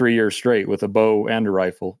basically for 3 years straight with a bow and a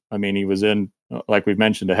rifle. I mean, he was in, like we've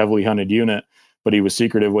mentioned, a heavily hunted unit, but he was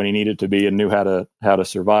secretive when he needed to be and knew how to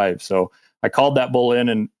survive. So I called that bull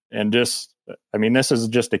in and just, I mean, this is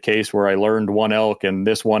just a case where I learned one elk, and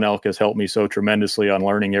this one elk has helped me so tremendously on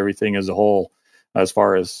learning everything as a whole, as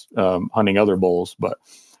far as hunting other bulls. But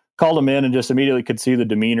called him in and just immediately could see the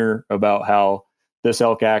demeanor about how this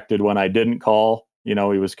elk acted when I didn't call. You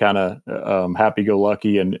know, he was kind of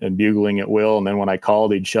happy-go-lucky and bugling at will. And then when I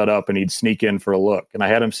called, he'd shut up and he'd sneak in for a look. And I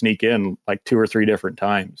had him sneak in like 2 or 3 different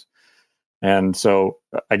times. And so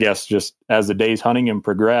I guess just as the days hunting him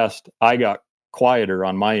progressed, I got quieter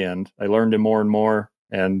on my end. I learned him more and more,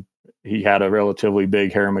 and he had a relatively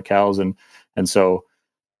big harem of cows. And so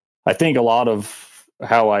I think a lot of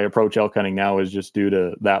how I approach elk hunting now is just due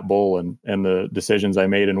to that bull and the decisions I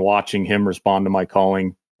made and watching him respond to my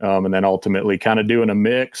calling. And then ultimately kind of doing a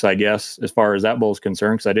mix, I guess, as far as that bull is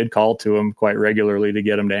concerned, because I did call to him quite regularly to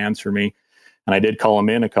get him to answer me. And I did call him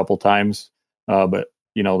in a couple times, but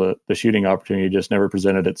the shooting opportunity just never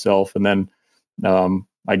presented itself. And then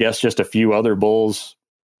I guess just a few other bulls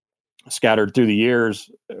scattered through the years,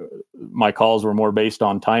 my calls were more based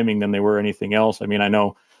on timing than they were anything else. I mean, I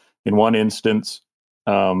know in one instance,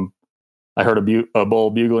 I heard a bull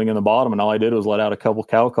bugling in the bottom, and all I did was let out a couple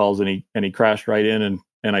cow calls, and he crashed right in,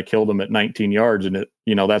 and I killed him at 19 yards. And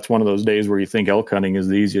that's one of those days where you think elk hunting is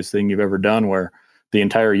the easiest thing you've ever done, where the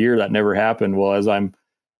entire year that never happened. Well, as I'm,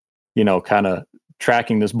 kind of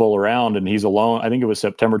tracking this bull around, and he's alone. I think it was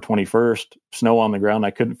September 21st, snow on the ground.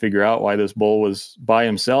 I couldn't figure out why this bull was by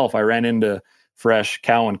himself. I ran into fresh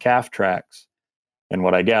cow and calf tracks. And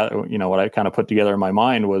what I got, what I kind of put together in my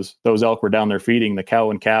mind was those elk were down there feeding. The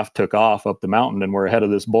cow and calf took off up the mountain and were ahead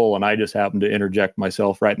of this bull. And I just happened to interject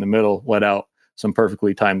myself right in the middle, let out some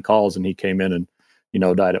perfectly timed calls, and he came in and,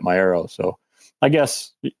 died at my arrow. So I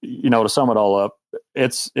guess, to sum it all up,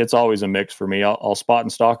 it's always a mix for me. I'll spot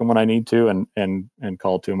and stalk him when I need to, and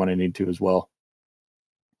call to him when I need to as well.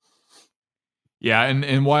 Yeah.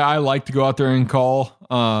 And why I like to go out there and call,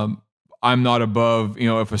 I'm not above,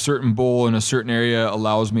 if a certain bull in a certain area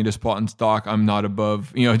allows me to spot and stalk, I'm not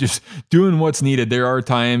above, just doing what's needed. There are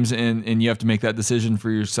times and you have to make that decision for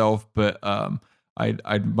yourself, but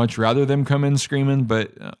I'd much rather them come in screaming,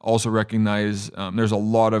 but also recognize there's a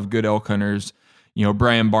lot of good elk hunters,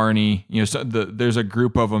 Brian Barney, there's a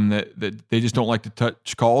group of them that they just don't like to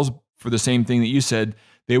touch calls for the same thing that you said.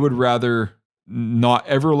 They would rather not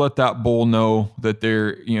ever let that bull know that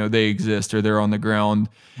they exist or they're on the ground.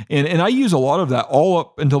 And I use a lot of that all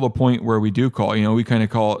up until the point where we do call, we kind of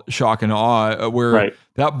call it shock and awe, where right.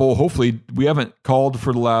 That bull, hopefully we haven't called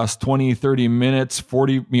for the last 20, 30 minutes,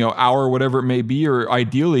 40, hour, whatever it may be. Or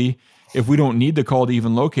ideally, if we don't need the call to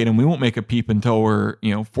even locate him, we won't make a peep until we're,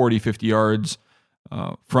 40, 50 yards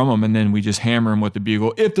from him. And then we just hammer him with the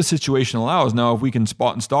bugle if the situation allows. Now, if we can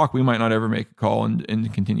spot and stalk, we might not ever make a call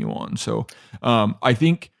and continue on. So I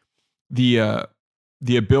think the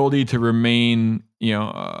ability to remain,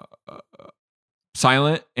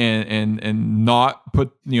 silent and not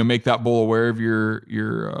put, make that bull aware of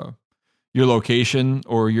your location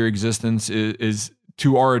or your existence is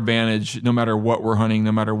to our advantage, no matter what we're hunting,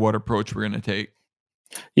 no matter what approach we're going to take.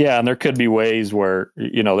 Yeah, and there could be ways where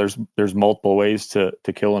there's multiple ways to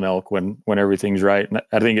kill an elk when everything's right. And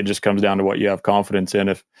I think it just comes down to what you have confidence in.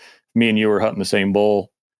 If me and you were hunting the same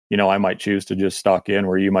bull, I might choose to just stalk in,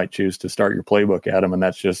 where you might choose to start your playbook at him, and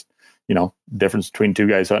that's just difference between two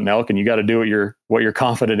guys hunting elk. And you got to do what you're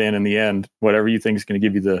confident in the end, whatever you think is going to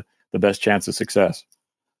give you the best chance of success.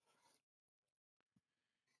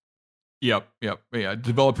 Yep. Yeah.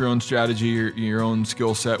 Develop your own strategy, your own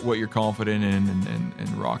skill set, what you're confident in, and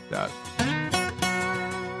rock that.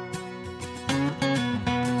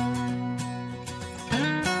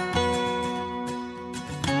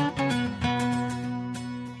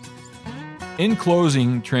 In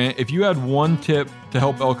closing, Trent, if you had one tip to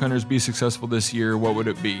help elk hunters be successful this year, what would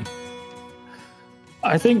it be?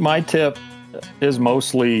 I think my tip is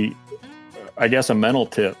mostly, I guess, a mental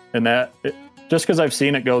tip, and that just because I've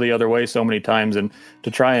seen it go the other way so many times, and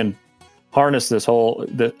to try and harness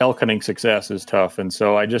the elk hunting success is tough. And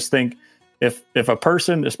so I just think if a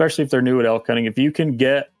person, especially if they're new at elk hunting, if you can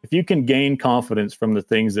gain confidence from the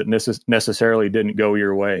things that necessarily didn't go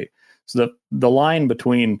your way. So the line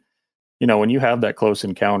between, when you have that close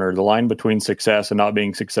encounter, the line between success and not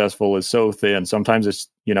being successful is so thin. Sometimes it's,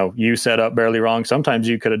 you set up barely wrong. Sometimes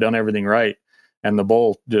you could have done everything right, and the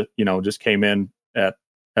bull just came in at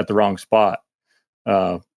the wrong spot.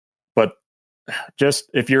 But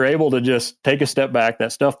just if you're able to just take a step back,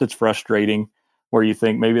 that stuff that's frustrating, where you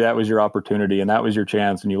think maybe that was your opportunity and that was your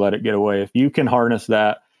chance and you let it get away. If you can harness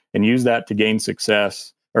that and use that to gain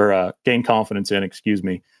success or gain confidence in,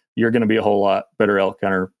 you're going to be a whole lot better elk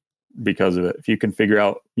hunter because of it. If you can figure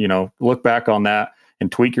out, look back on that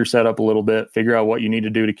and tweak your setup a little bit, figure out what you need to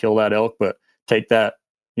do to kill that elk, but take that,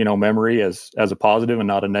 memory as a positive and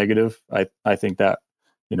not a negative. I think that,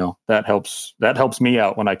 that helps me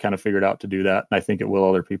out when I kind of figured out to do that. And I think it will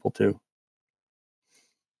other people too.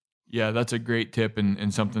 Yeah, that's a great tip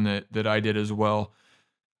and something that I did as well.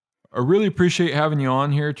 I really appreciate having you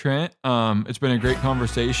on here, Trent. It's been a great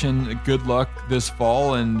conversation. Good luck this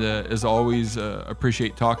fall. And as always,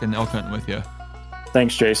 appreciate talking elk hunting with you.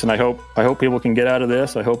 Thanks, Jason. I hope people can get out of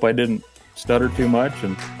this. I hope I didn't stutter too much,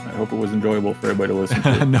 and I hope it was enjoyable for everybody to listen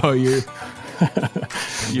to. No,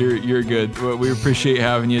 you're good. Well, we appreciate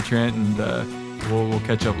having you, Trent, and we'll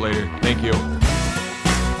catch up later. Thank you.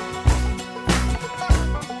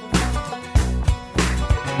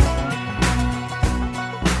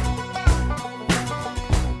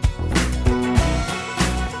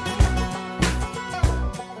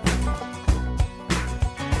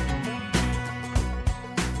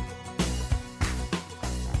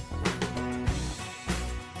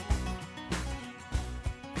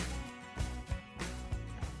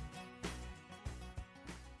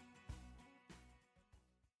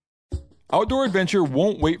 Outdoor adventure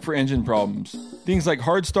won't wait for engine problems. Things like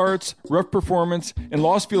hard starts, rough performance, and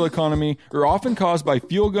lost fuel economy are often caused by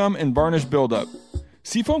fuel gum and varnish buildup.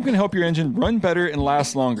 Seafoam can help your engine run better and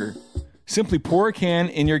last longer. Simply pour a can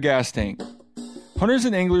in your gas tank. Hunters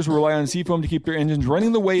and anglers rely on Seafoam to keep their engines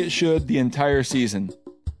running the way it should the entire season.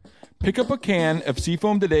 Pick up a can of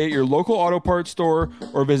Seafoam today at your local auto parts store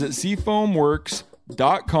or visit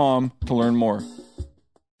seafoamworks.com to learn more.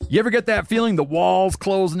 You ever get that feeling the walls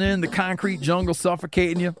closing in, the concrete jungle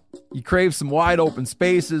suffocating you? You crave some wide open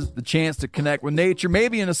spaces, the chance to connect with nature,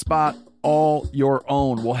 maybe in a spot all your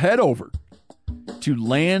own. Well, head over to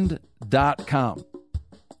land.com.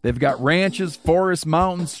 They've got ranches, forests,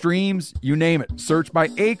 mountains, streams, you name it. Search by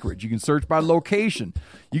acreage. You can search by location.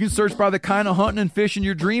 You can search by the kind of hunting and fishing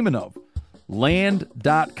you're dreaming of.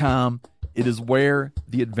 Land.com. It is where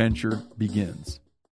the adventure begins.